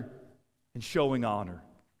another in showing honor.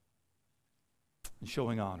 In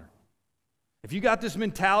showing honor. If you got this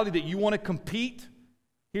mentality that you want to compete,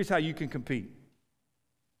 here's how you can compete.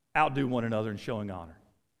 Outdo one another in showing honor.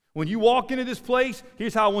 When you walk into this place,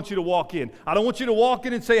 here's how I want you to walk in. I don't want you to walk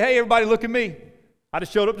in and say, hey, everybody, look at me. I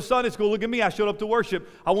just showed up to Sunday school. Look at me. I showed up to worship.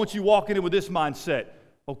 I want you walking in with this mindset.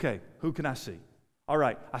 Okay, who can I see? All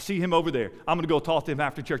right, I see him over there. I'm going to go talk to him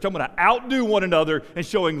after church. I'm going to outdo one another in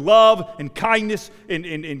showing love and kindness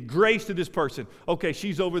and grace to this person. Okay,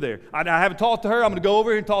 she's over there. I haven't talked to her. I'm going to go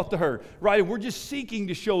over here and talk to her. Right, and we're just seeking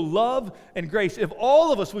to show love and grace. If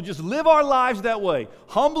all of us would just live our lives that way,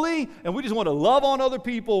 humbly, and we just want to love on other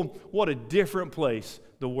people, what a different place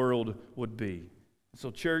the world would be.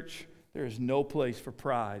 So, church, there is no place for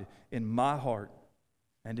pride in my heart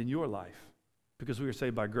and in your life. Because we are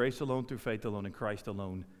saved by grace alone, through faith alone, in Christ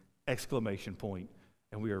alone, exclamation point.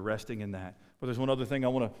 And we are resting in that. But there's one other thing I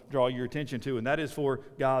want to draw your attention to, and that is for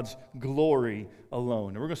God's glory alone.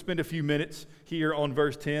 And we're going to spend a few minutes here on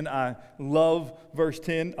verse 10. I love verse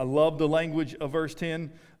 10. I love the language of verse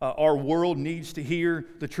 10. Our world needs to hear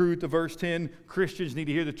the truth of verse 10. Christians need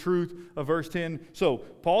to hear the truth of verse 10. So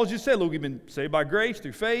Paul just said, look, we've been saved by grace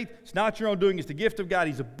through faith. It's not your own doing. It's the gift of God.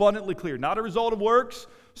 He's abundantly clear. Not a result of works,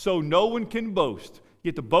 so no one can boast.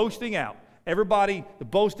 Get the boasting out. Everybody, the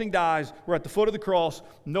boasting dies. We're at the foot of the cross.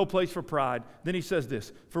 No place for pride. Then he says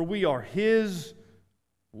this, for we are his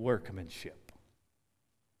workmanship.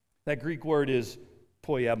 That Greek word is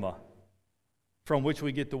poema, from which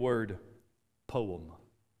we get the word poem.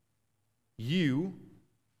 You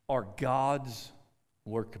are God's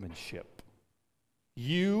workmanship.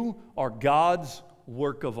 You are God's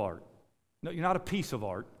work of art. No, you're not a piece of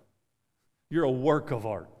art. You're a work of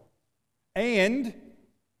art. And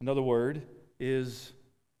another word is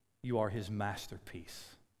you are his masterpiece.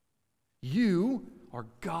 You are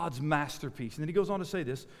God's masterpiece. And then he goes on to say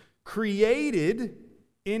this, created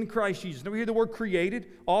in Christ Jesus. Now we hear the word created.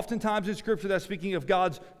 Oftentimes in Scripture that's speaking of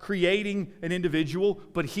God's creating an individual.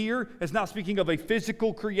 But here it's not speaking of a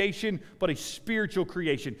physical creation, but a spiritual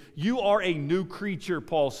creation. You are a new creature,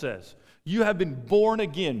 Paul says. You have been born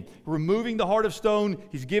again, removing the heart of stone.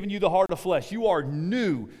 He's given you the heart of flesh. You are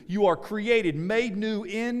new. You are created, made new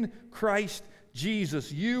in Christ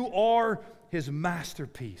Jesus. You are his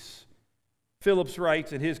masterpiece. Phillips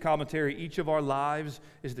writes in his commentary, each of our lives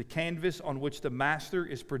is the canvas on which the master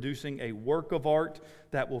is producing a work of art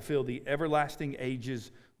that will fill the everlasting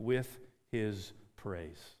ages with his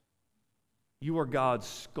praise. You are God's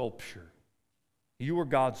sculpture. You are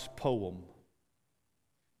God's poem.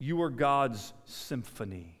 You are God's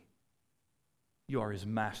symphony. You are his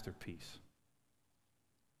masterpiece.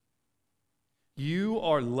 You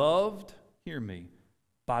are loved, hear me,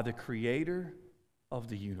 by the creator of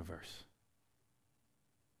the universe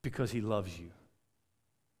because he loves you.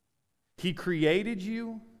 He created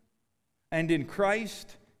you, and in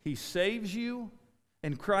Christ he saves you.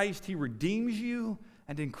 In Christ he redeems you,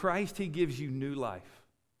 and in Christ he gives you new life.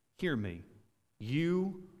 Hear me.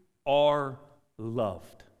 You are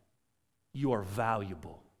loved. You are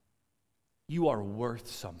valuable. You are worth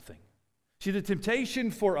something. See, the temptation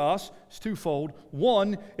for us is twofold.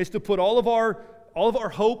 One is to put all of our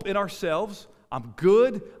hope in ourselves. I'm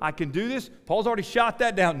good. I can do this. Paul's already shot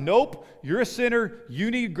that down. Nope. You're a sinner.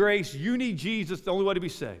 You need grace. You need Jesus. The only way to be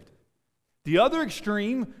saved. The other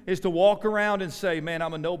extreme is to walk around and say, man,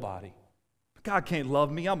 I'm a nobody. God can't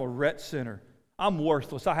love me. I'm a wretched sinner. I'm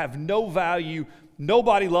worthless. I have no value.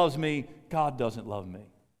 Nobody loves me. God doesn't love me.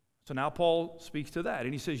 So now Paul speaks to that,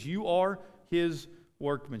 and he says, you are his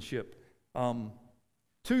workmanship.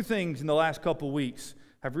 Two things in the last couple of weeks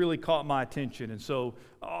have really caught my attention, and so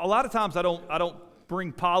a lot of times I don't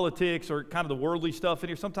bring politics or kind of the worldly stuff in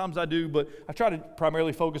here. Sometimes I do, but I try to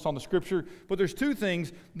primarily focus on the Scripture. But there's two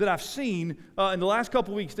things that I've seen in the last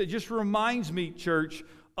couple of weeks that just reminds me, church,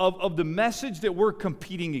 of the message that we're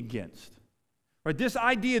competing against. Right, this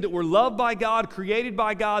idea that we're loved by God, created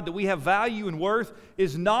by God, that we have value and worth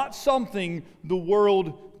is not something the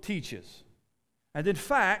world teaches. And in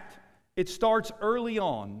fact, it starts early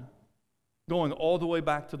on, going all the way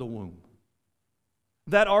back to the womb.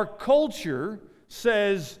 That our culture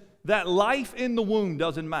says that life in the womb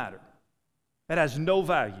doesn't matter. It has no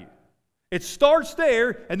value. It starts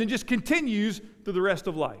there and then just continues through the rest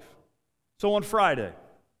of life. So on Friday,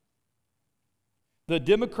 the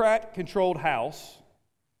Democrat-controlled House,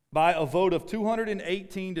 by a vote of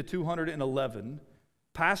 218 to 211,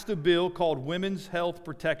 passed a bill called Women's Health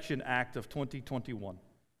Protection Act of 2021.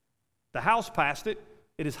 The House passed it.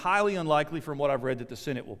 It is highly unlikely from what I've read that the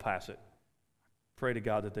Senate will pass it. Pray to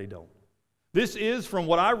God that they don't. This is, from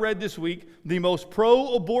what I read this week, the most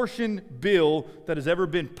pro-abortion bill that has ever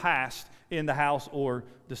been passed in the House or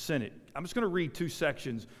the Senate. I'm just going to read 2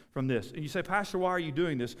 sections from this. And you say, Pastor, why are you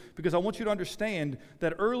doing this? Because I want you to understand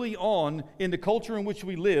that early on in the culture in which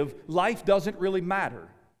we live, life doesn't really matter.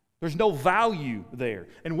 There's no value there.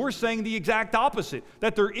 And we're saying the exact opposite,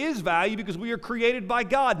 that there is value because we are created by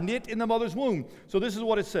God, knit in the mother's womb. So this is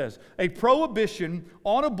what it says. A prohibition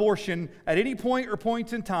on abortion at any point or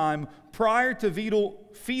points in time prior to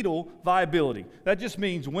fetal viability. That just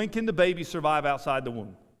means when can the baby survive outside the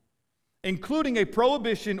womb? Including a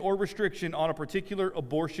prohibition or restriction on a particular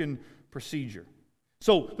abortion procedure.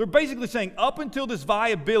 So they're basically saying up until this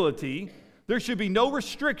viability, there should be no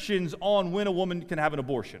restrictions on when a woman can have an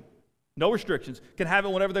abortion. No restrictions. Can have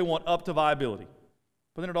it whenever they want up to viability.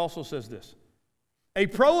 But then it also says this. A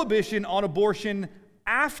prohibition on abortion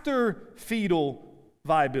after fetal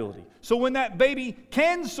viability. So when that baby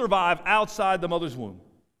can survive outside the mother's womb.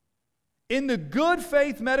 In the good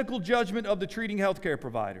faith medical judgment of the treating healthcare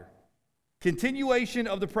provider, continuation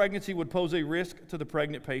of the pregnancy would pose a risk to the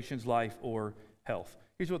pregnant patient's life or health.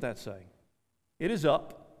 Here's what that's saying. It is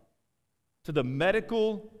up to the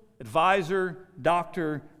medical advisor,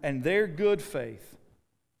 doctor, and their good faith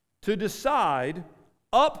to decide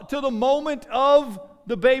up to the moment of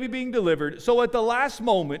the baby being delivered. So at the last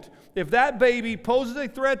moment, if that baby poses a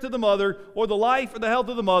threat to the mother or the life or the health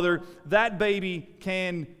of the mother, that baby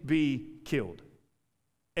can be killed.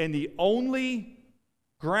 And the only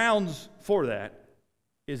grounds for that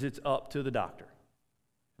is it's up to the doctor.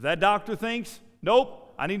 If that doctor thinks,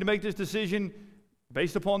 nope, I need to make this decision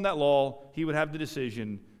based upon that law, he would have the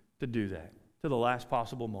decision to do that to the last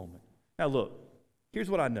possible moment. Now look, here's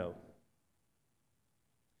what I know.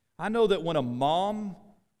 I know that when a mom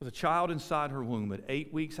with a child inside her womb at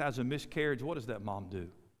 8 weeks has a miscarriage, what does that mom do?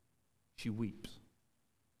 She weeps.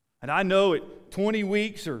 And I know at 20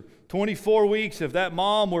 weeks or 24 weeks, if that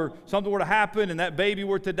something were to happen and that baby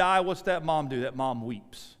were to die, what's that mom do? That mom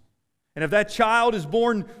weeps. And if that child is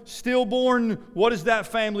stillborn, what does that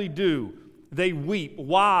family do? They weep.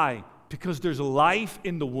 Why? Because there's life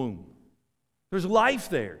in the womb. There's life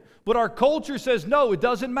there. But our culture says, no, it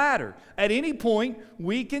doesn't matter. At any point,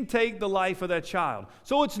 we can take the life of that child.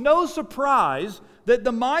 So it's no surprise that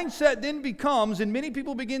the mindset then becomes, and many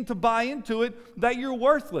people begin to buy into it, that you're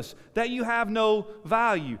worthless, that you have no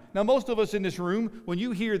value. Now, most of us in this room, when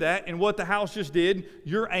you hear that and what the House just did,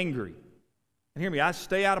 you're angry. And hear me, I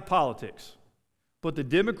stay out of politics. But the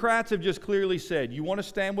Democrats have just clearly said, you want to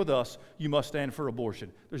stand with us, you must stand for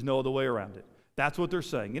abortion. There's no other way around it. That's what they're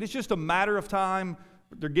saying. And it's just a matter of time.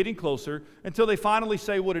 They're getting closer until they finally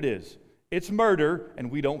say what it is. It's murder,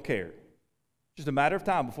 and we don't care. Just a matter of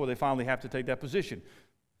time before they finally have to take that position.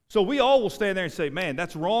 So we all will stand there and say, man,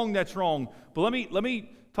 that's wrong, that's wrong. But let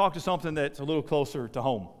me talk to something that's a little closer to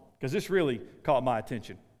home, because this really caught my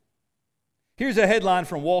attention. Here's a headline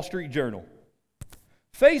from Wall Street Journal.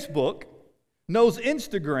 Facebook knows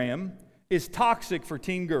Instagram is toxic for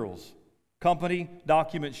teen girls. Company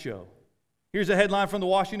documents show. Here's a headline from the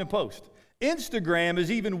Washington Post. Instagram is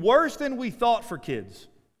even worse than we thought for kids.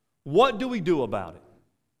 What do we do about it?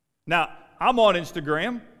 Now, I'm on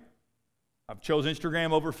Instagram. I've chosen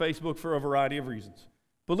Instagram over Facebook for a variety of reasons.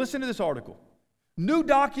 But listen to this article. New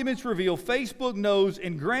documents reveal Facebook knows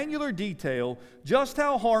in granular detail just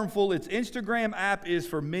how harmful its Instagram app is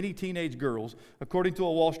for many teenage girls, according to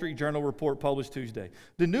a Wall Street Journal report published Tuesday.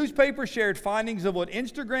 The newspaper shared findings of what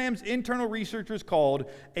Instagram's internal researchers called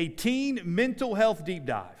a teen mental health deep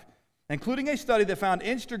dive, including a study that found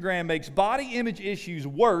Instagram makes body image issues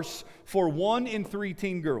worse for 1 in 3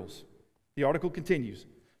 teen girls. The article continues.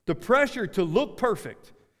 The pressure to look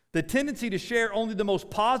perfect, the tendency to share only the most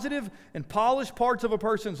positive and polished parts of a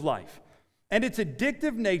person's life, and its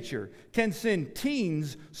addictive nature can send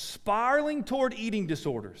teens spiraling toward eating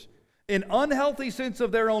disorders, an unhealthy sense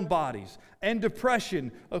of their own bodies, and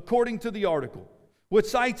depression, according to the article, which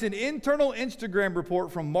cites an internal Instagram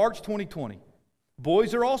report from March 2020.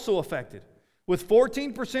 Boys are also affected, with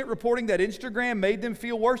 14% reporting that Instagram made them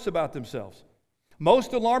feel worse about themselves.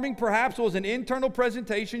 Most alarming, perhaps, was an internal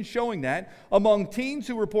presentation showing that among teens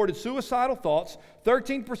who reported suicidal thoughts,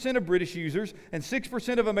 13% of British users and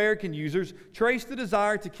 6% of American users traced the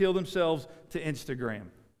desire to kill themselves to Instagram.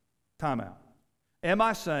 Time out. Am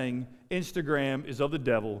I saying Instagram is of the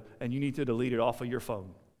devil and you need to delete it off of your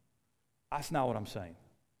phone? That's not what I'm saying.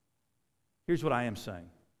 Here's what I am saying.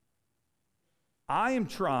 I am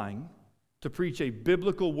trying to preach a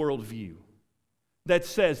biblical worldview that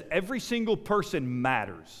says every single person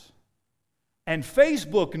matters. And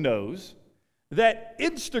Facebook knows that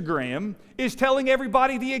Instagram is telling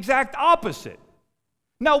everybody the exact opposite.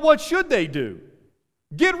 Now, what should they do?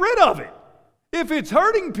 Get rid of it. If it's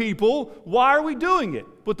hurting people, why are we doing it?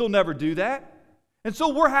 But they'll never do that. And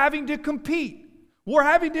so we're having to compete. We're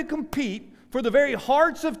having to compete for the very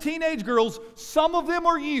hearts of teenage girls. Some of them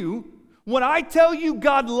are you. When I tell you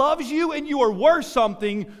God loves you and you are worth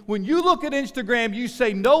something, when you look at Instagram, you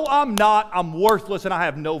say, no, I'm not. I'm worthless and I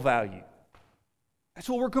have no value. That's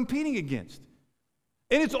what we're competing against.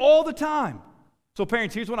 And it's all the time. So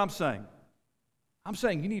parents, here's what I'm saying. I'm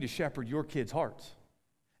saying you need to shepherd your kids' hearts.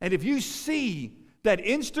 And if you see that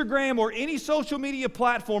Instagram or any social media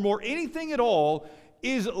platform or anything at all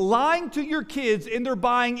is lying to your kids and they're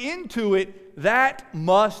buying into it, that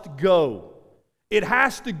must go. It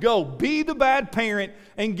has to go. Be the bad parent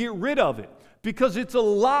and get rid of it. Because it's a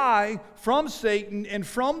lie from Satan and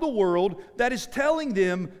from the world that is telling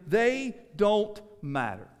them they don't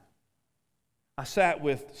matter. I sat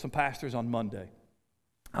with some pastors on Monday.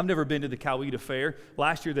 I've never been to the Coweta Fair.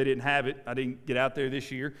 Last year they didn't have it. I didn't get out there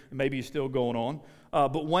this year. Maybe it's still going on.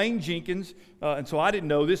 But Wayne Jenkins, and so I didn't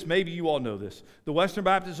know this. Maybe you all know this. The Western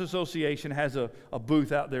Baptist Association has a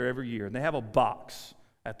booth out there every year, and they have a box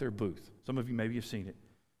at their booth. Some of you maybe have seen it.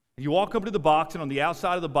 You walk up to the box, and on the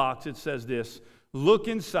outside of the box it says this: look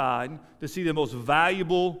inside to see the most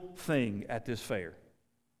valuable thing at this fair.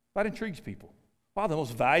 That intrigues people. Wow, the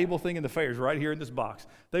most valuable thing in the fair is right here in this box.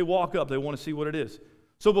 They walk up, they want to see what it is.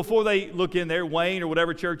 So before they look in there, Wayne or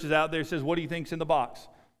whatever church is out there says, what do you think's in the box?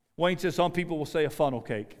 Wayne says some people will say a funnel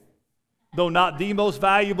cake. Though not the most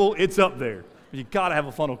valuable, it's up there. You got to have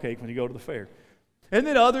a funnel cake when you go to the fair. And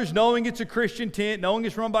then others, knowing it's a Christian tent, knowing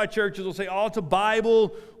it's run by churches, will say, oh, it's a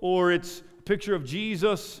Bible or it's a picture of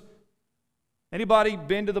Jesus. Anybody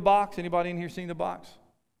been to the box? Anybody in here seen the box?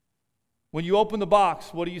 When you open the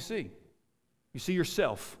box, what do you see? You see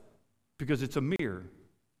yourself, because it's a mirror.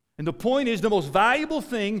 And the point is, the most valuable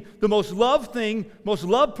thing, the most loved thing, most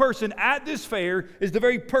loved person at this fair is the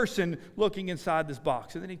very person looking inside this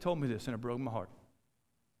box. And then he told me this, and it broke my heart.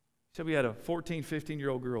 He said we had a 14,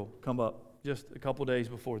 15-year-old girl come up just a couple days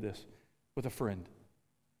before this with a friend.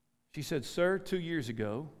 She said, sir, 2 years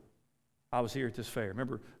ago, I was here at this fair.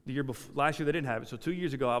 Remember, the year before, last year they didn't have it, so 2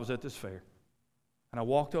 years ago I was at this fair. And I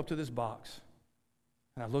walked up to this box,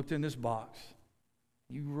 and I looked in this box.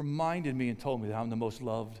 You reminded me and told me that I'm the most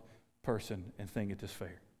loved person and thing at this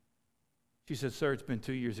fair. She said, sir, it's been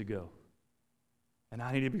 2 years ago, and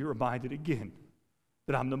I need to be reminded again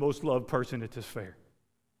that I'm the most loved person at this fair.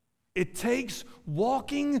 It takes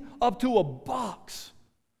walking up to a box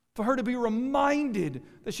for her to be reminded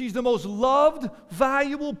that she's the most loved,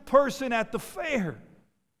 valuable person at the fair.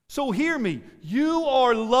 So hear me, you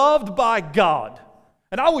are loved by God.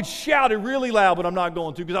 And I would shout it really loud, but I'm not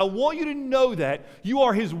going to, because I want you to know that you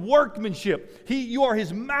are His workmanship. You are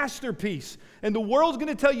His masterpiece. And the world's going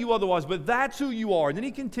to tell you otherwise, but that's who you are. And then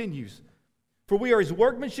he continues, for we are His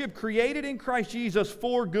workmanship created in Christ Jesus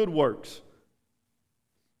for good works.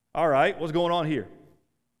 All right, what's going on here?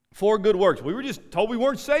 For good works. We were just told we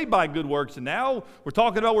weren't saved by good works, and now we're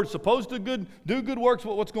talking about we're supposed to do good works.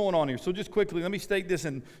 What's going on here? So just quickly, let me state this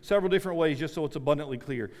in several different ways just so it's abundantly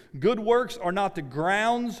clear. Good works are not the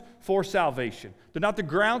grounds for salvation. They're not the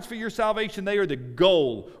grounds for your salvation. They are the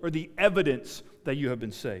goal or the evidence that you have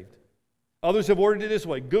been saved. Others have worded it this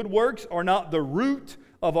way. Good works are not the root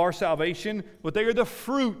of our salvation, but they are the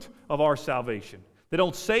fruit of our salvation. They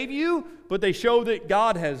don't save you, but they show that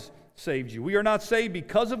God has saved you. We are not saved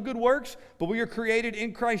because of good works, but we are created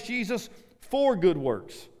in Christ Jesus for good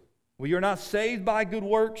works. We are not saved by good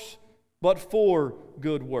works, but for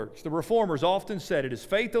good works. The Reformers often said it is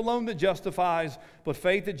faith alone that justifies, but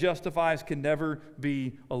faith that justifies can never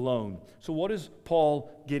be alone. So what is Paul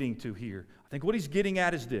getting to here? I think what he's getting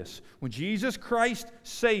at is this. When Jesus Christ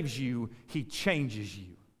saves you, He changes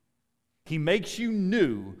you. He makes you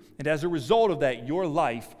new, and as a result of that, your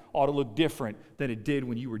life ought to look different than it did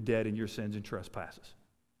when you were dead in your sins and trespasses.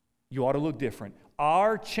 You ought to look different.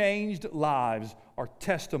 Our changed lives are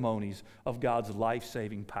testimonies of God's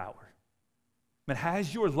life-saving power. But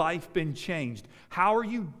has your life been changed? How are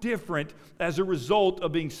you different as a result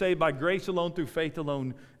of being saved by grace alone, through faith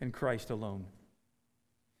alone, and Christ alone?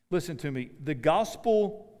 Listen to me. The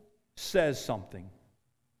gospel says something,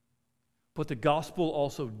 but the gospel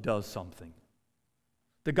also does something.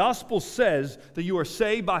 The gospel says that you are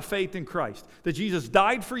saved by faith in Christ, that Jesus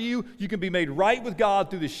died for you, you can be made right with God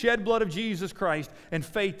through the shed blood of Jesus Christ and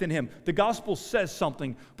faith in Him. The gospel says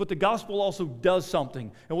something, but the gospel also does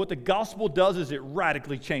something. And what the gospel does is it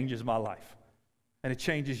radically changes my life, and it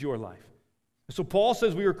changes your life. So Paul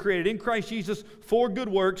says we were created in Christ Jesus for good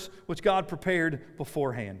works, which God prepared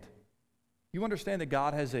beforehand. You understand that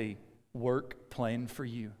God has a work plan for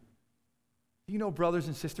you? Do you know, brothers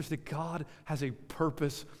and sisters, that God has a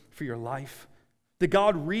purpose for your life? That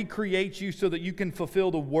God recreates you so that you can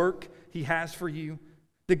fulfill the work He has for you?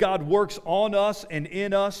 That God works on us and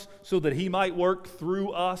in us so that He might work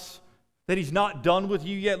through us? That He's not done with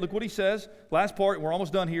you yet? Look what He says. Last part, we're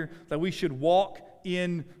almost done here. That we should walk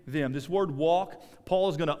in them. This word walk, Paul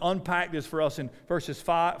is going to unpack this for us in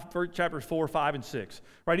chapters 4, 5, and 6.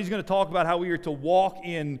 Right? He's going to talk about how we are to walk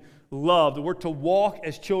in love, that we're to walk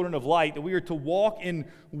as children of light, that we are to walk in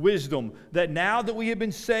wisdom, that now that we have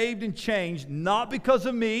been saved and changed, not because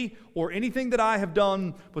of me or anything that I have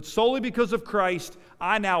done, but solely because of Christ,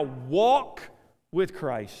 I now walk with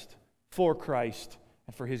Christ, for Christ,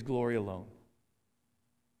 and for His glory alone.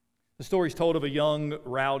 The story is told of a young,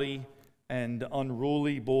 rowdy, and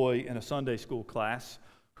unruly boy in a Sunday school class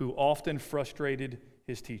who often frustrated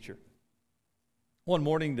his teacher. One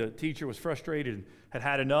morning, the teacher was frustrated and had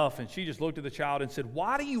had enough, and she just looked at the child and said,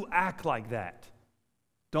 "Why do you act like that?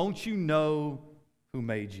 Don't you know who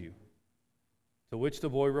made you?" To which the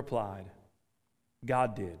boy replied,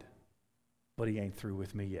 "God did, but He ain't through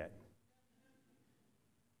with me yet."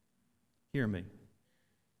 Hear me.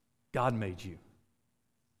 God made you.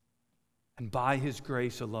 And by His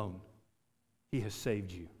grace alone, He has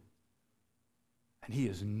saved you. And He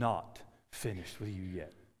is not finished with you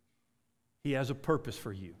yet. He has a purpose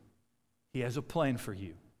for you. He has a plan for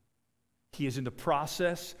you. He is in the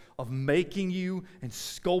process of making you and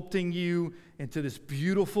sculpting you into this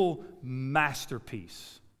beautiful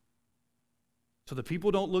masterpiece. So the people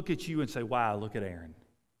don't look at you and say, "Wow, look at Aaron."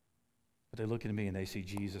 But they look at me and they see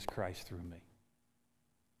Jesus Christ through me.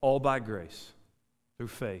 All by grace, through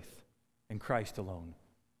faith in Christ alone,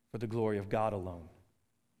 for the glory of God alone.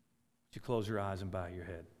 Would you close your eyes and bow your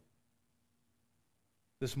head?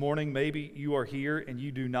 This morning, maybe you are here and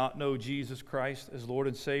you do not know Jesus Christ as Lord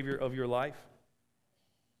and Savior of your life.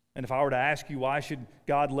 And if I were to ask you, why should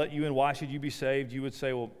God let you in? Why should you be saved? You would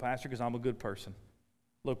say, "Well, Pastor, because I'm a good person."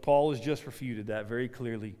 Look, Paul has just refuted that very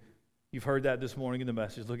clearly. You've heard that this morning in the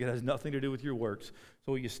message. Look, it has nothing to do with your works.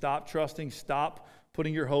 So will you stop trusting, stop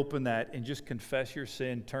putting your hope in that, and just confess your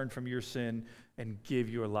sin, turn from your sin, and give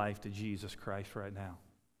your life to Jesus Christ right now?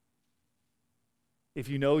 If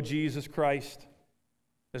you know Jesus Christ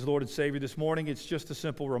as Lord and Savior this morning, it's just a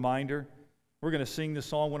simple reminder. We're going to sing this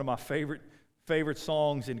song, one of my favorite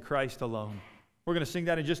songs, "In Christ Alone." We're going to sing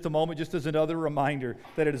that in just a moment, just as another reminder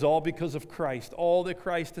that it is all because of Christ, all that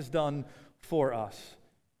Christ has done for us.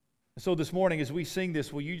 So this morning, as we sing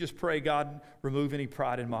this, will you just pray, "God, remove any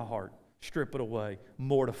pride in my heart. Strip it away.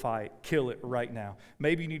 Mortify it. Kill it right now."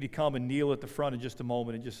 Maybe you need to come and kneel at the front in just a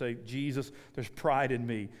moment and just say, "Jesus, there's pride in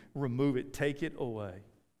me. Remove it. Take it away."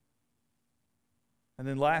 And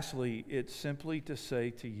then lastly, it's simply to say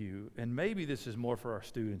to you, and maybe this is more for our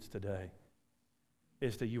students today,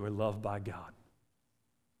 is that you are loved by God.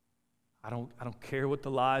 I don't care what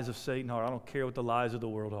the lies of Satan are. I don't care what the lies of the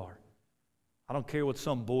world are. I don't care what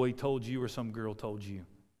some boy told you or some girl told you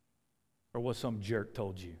or what some jerk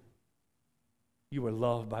told you. You are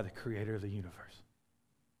loved by the Creator of the universe.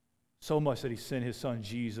 So much that He sent His Son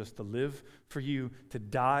Jesus to live for you, to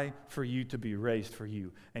die for you, to be raised for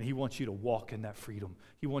you. And He wants you to walk in that freedom.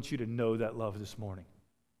 He wants you to know that love this morning.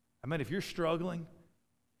 I mean, if you're struggling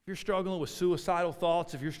with suicidal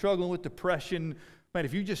thoughts, if you're struggling with depression, man,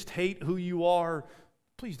 if you just hate who you are,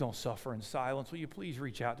 please don't suffer in silence. Will you please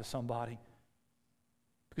reach out to somebody?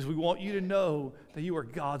 Because we want you to know that you are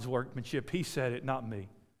God's workmanship. He said it, not me.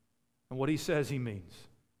 And what He says, He means.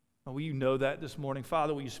 And will you know that this morning?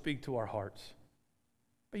 Father, will you speak to our hearts?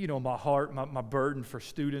 You know my heart, my burden for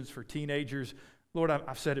students, for teenagers. Lord,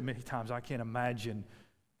 I've said it many times. I can't imagine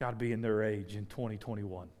God being their age in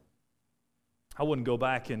 2021. I wouldn't go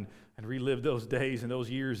back and relive those days and those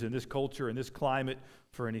years in this culture and this climate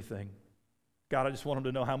for anything. God, I just want them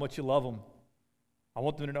to know how much you love them. I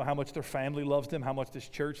want them to know how much their family loves them, how much this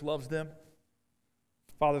church loves them.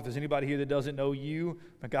 Father, if there's anybody here that doesn't know you,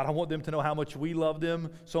 but God, I want them to know how much we love them,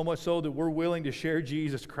 so much so that we're willing to share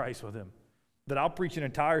Jesus Christ with them. That I'll preach an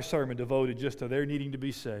entire sermon devoted just to their needing to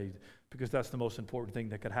be saved, because that's the most important thing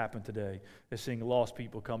that could happen today, is seeing lost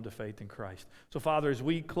people come to faith in Christ. So Father, as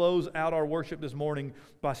we close out our worship this morning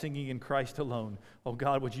by singing "In Christ Alone," oh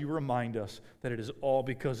God, would you remind us that it is all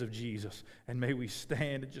because of Jesus, and may we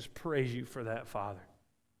stand and just praise you for that, Father.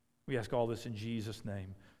 We ask all this in Jesus'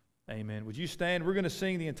 name. Amen. Would you stand? We're going to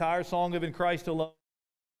sing the entire song of "In Christ Alone."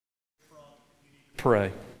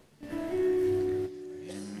 Pray.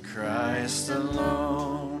 In Christ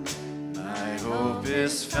alone, my hope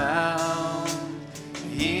is found.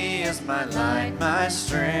 He is my light, my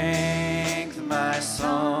strength, my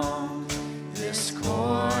song. This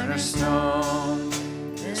cornerstone,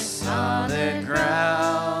 this solid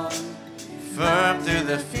ground, firm through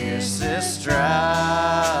the fiercest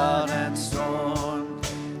drought and storm.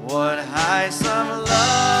 What heights of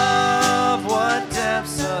love, what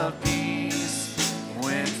depths of peace,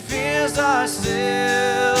 when fears are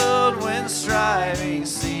stilled, when striving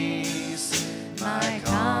cease. My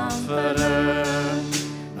comforter,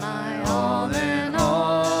 my all in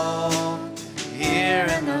all, here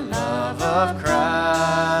in the love of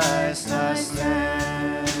Christ I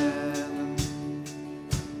stand.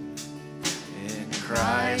 In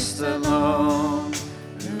Christ alone,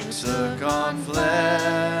 who took on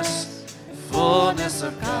flesh, fullness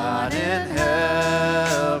of God in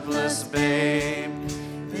helpless babe,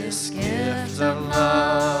 this gift of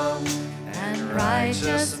love and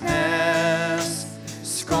righteousness,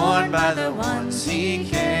 scorned by the ones he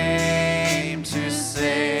came to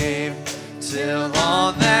save, till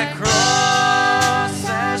on that cross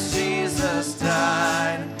as Jesus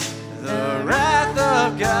died, the wrath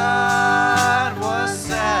of God was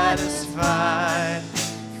satisfied.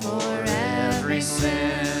 For every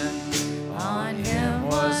sin on him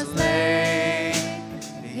was laid,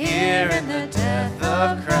 here in the death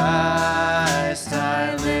of Christ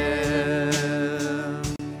I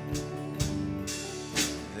live.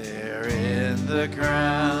 There in the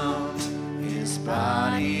ground his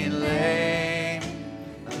body lay,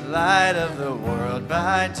 the light of the world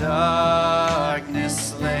by darkness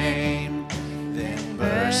slain, then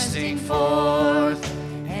bursting forth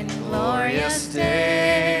in glorious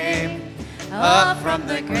day, up from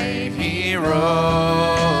the grave he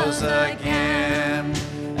rose again.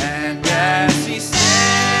 And as he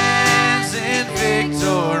stands in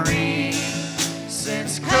victory,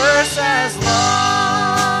 since curse has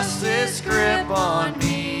lost its grip on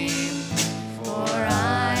me, for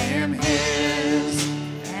I am his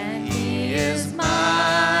and he is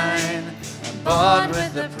mine, bought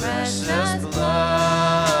with the precious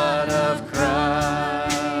blood of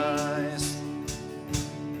Christ.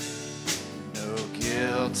 No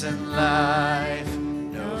guilt in life,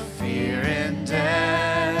 no fear in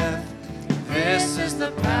death, this is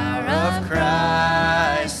the power of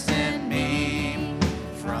Christ in me.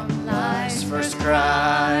 From life's first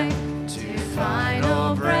cry to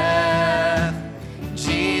final breath,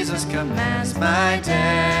 Jesus commands my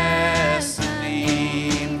destiny.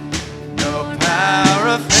 No power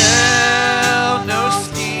of hell, no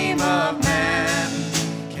scheme of man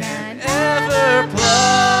can ever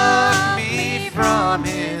pluck me from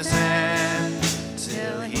his hand,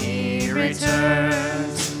 till he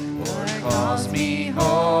returns or calls me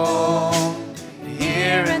home.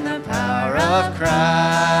 Here in the power of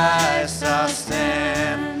Christ I'll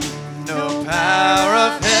stand. No power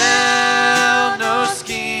of hell, no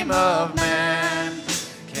scheme of man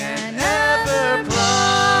can ever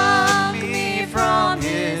pluck me from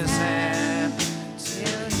his hand,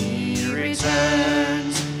 till he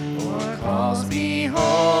returns or calls me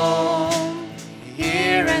home.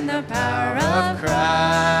 Here in the power of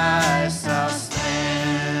Christ I'll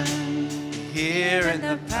stand. Here in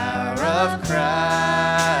the power of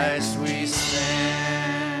Christ we stand.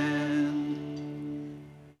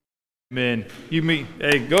 Amen.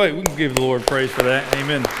 Hey, go ahead. We can give the Lord praise for that.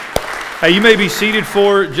 Amen. Hey, you may be seated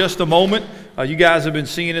for just a moment. You guys have been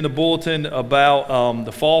seeing in the bulletin about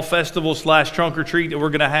the fall festival / trunk or treat that we're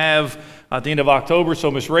going to have at the end of October. So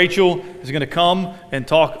Miss Rachel is going to come and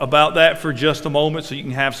talk about that for just a moment so you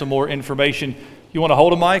can have some more information. You want to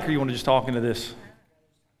hold a mic or you want to just talk into this?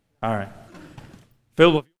 All right.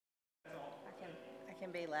 Phil. I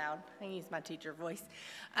can be loud. I can use my teacher voice.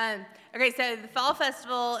 Okay, so the Fall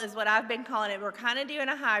Festival is what I've been calling it. We're kind of doing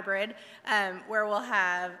a hybrid where we'll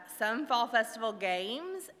have some Fall Festival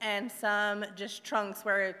games and some just trunks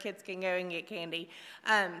where kids can go and get candy.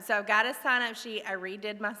 So I've got a sign-up sheet. I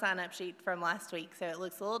redid my sign-up sheet from last week, so it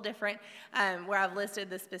looks a little different, where I've listed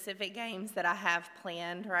the specific games that I have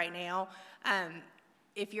planned right now.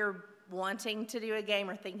 If you're wanting to do a game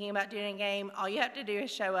or thinking about doing a game, all you have to do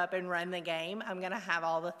is show up and run the game. I'm going to have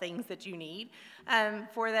all the things that you need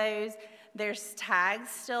for those. There's tags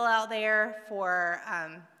still out there for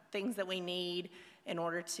things that we need in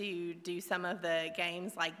order to do some of the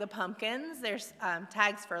games, like the pumpkins. There's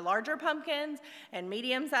tags for larger pumpkins and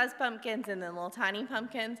medium-sized pumpkins and then little tiny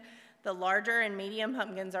pumpkins. The larger and medium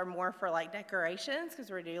pumpkins are more for like decorations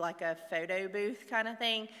because we're doing like a photo booth kind of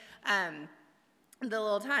thing. The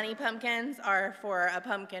little tiny pumpkins are for a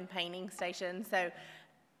pumpkin painting station. So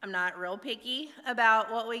I'm not real picky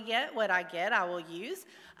about what we get. What I get, I will use.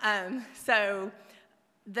 So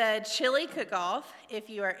The chili cook-off, if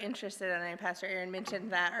you are interested, I know Pastor Aaron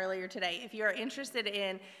mentioned that earlier today. If you are interested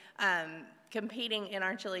in competing in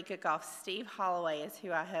our chili cook-off, Steve Holloway is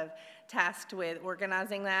who I have tasked with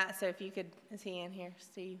organizing that. So if you could, is he in here,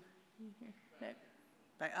 Steve? No.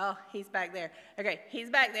 Oh, he's back there. Okay,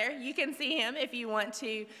 he's back there. You can see him if you want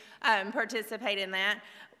to participate in that.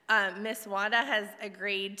 Miss Wanda has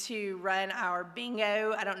agreed to run our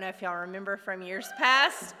bingo. I don't know if y'all remember from years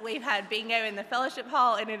past. We've had bingo in the fellowship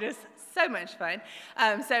hall, and it is so much fun.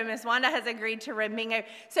 So Miss Wanda has agreed to run bingo.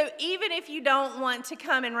 So even if you don't want to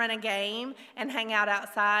come and run a game and hang out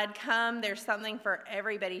outside, come. There's something for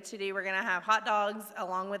everybody to do. We're going to have hot dogs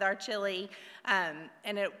along with our chili, and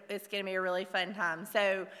it's going to be a really fun time.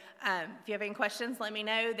 So if you have any questions, let me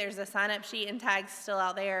know. There's a sign-up sheet and tags still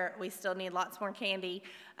out there. We still need lots more candy.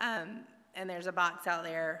 And there's a box out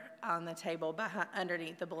there on the table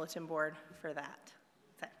underneath the bulletin board for that.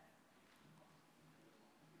 So.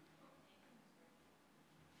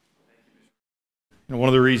 And one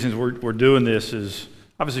of the reasons we're doing this is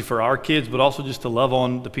obviously for our kids, but also just to love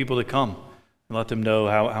on the people that come and let them know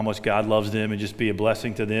how much God loves them and just be a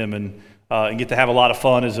blessing to them and get to have a lot of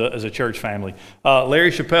fun as a church family.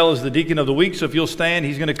 Larry Chappelle is the deacon of the week, so if you'll stand,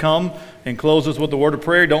 he's going to come and close us with the word of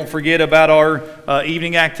prayer. Don't forget about our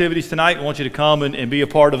evening activities tonight. We want you to come and be a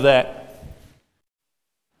part of that.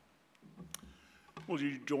 Will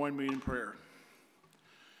you join me in prayer?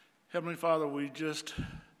 Heavenly Father, we just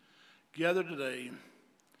gather today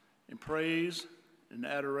in praise and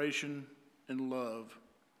adoration and love.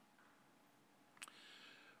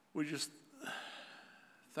 We just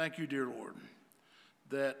thank you, dear Lord,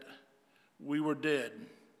 that we were dead,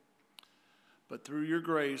 but through your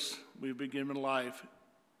grace, we've been given life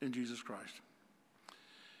in Jesus Christ.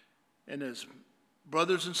 And as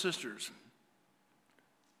brothers and sisters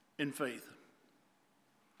in faith,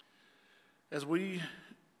 as we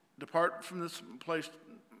depart from this place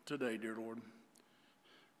today, dear Lord,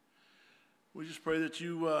 we just pray that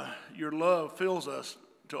your love fills us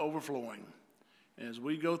to overflowing. And as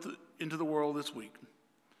we go into the world this week,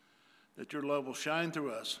 that your love will shine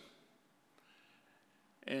through us,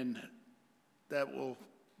 and that will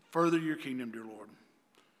further your kingdom, dear Lord,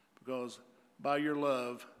 because by your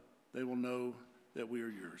love, they will know that we are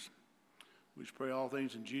yours. We just pray all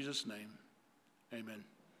things in Jesus' name. Amen.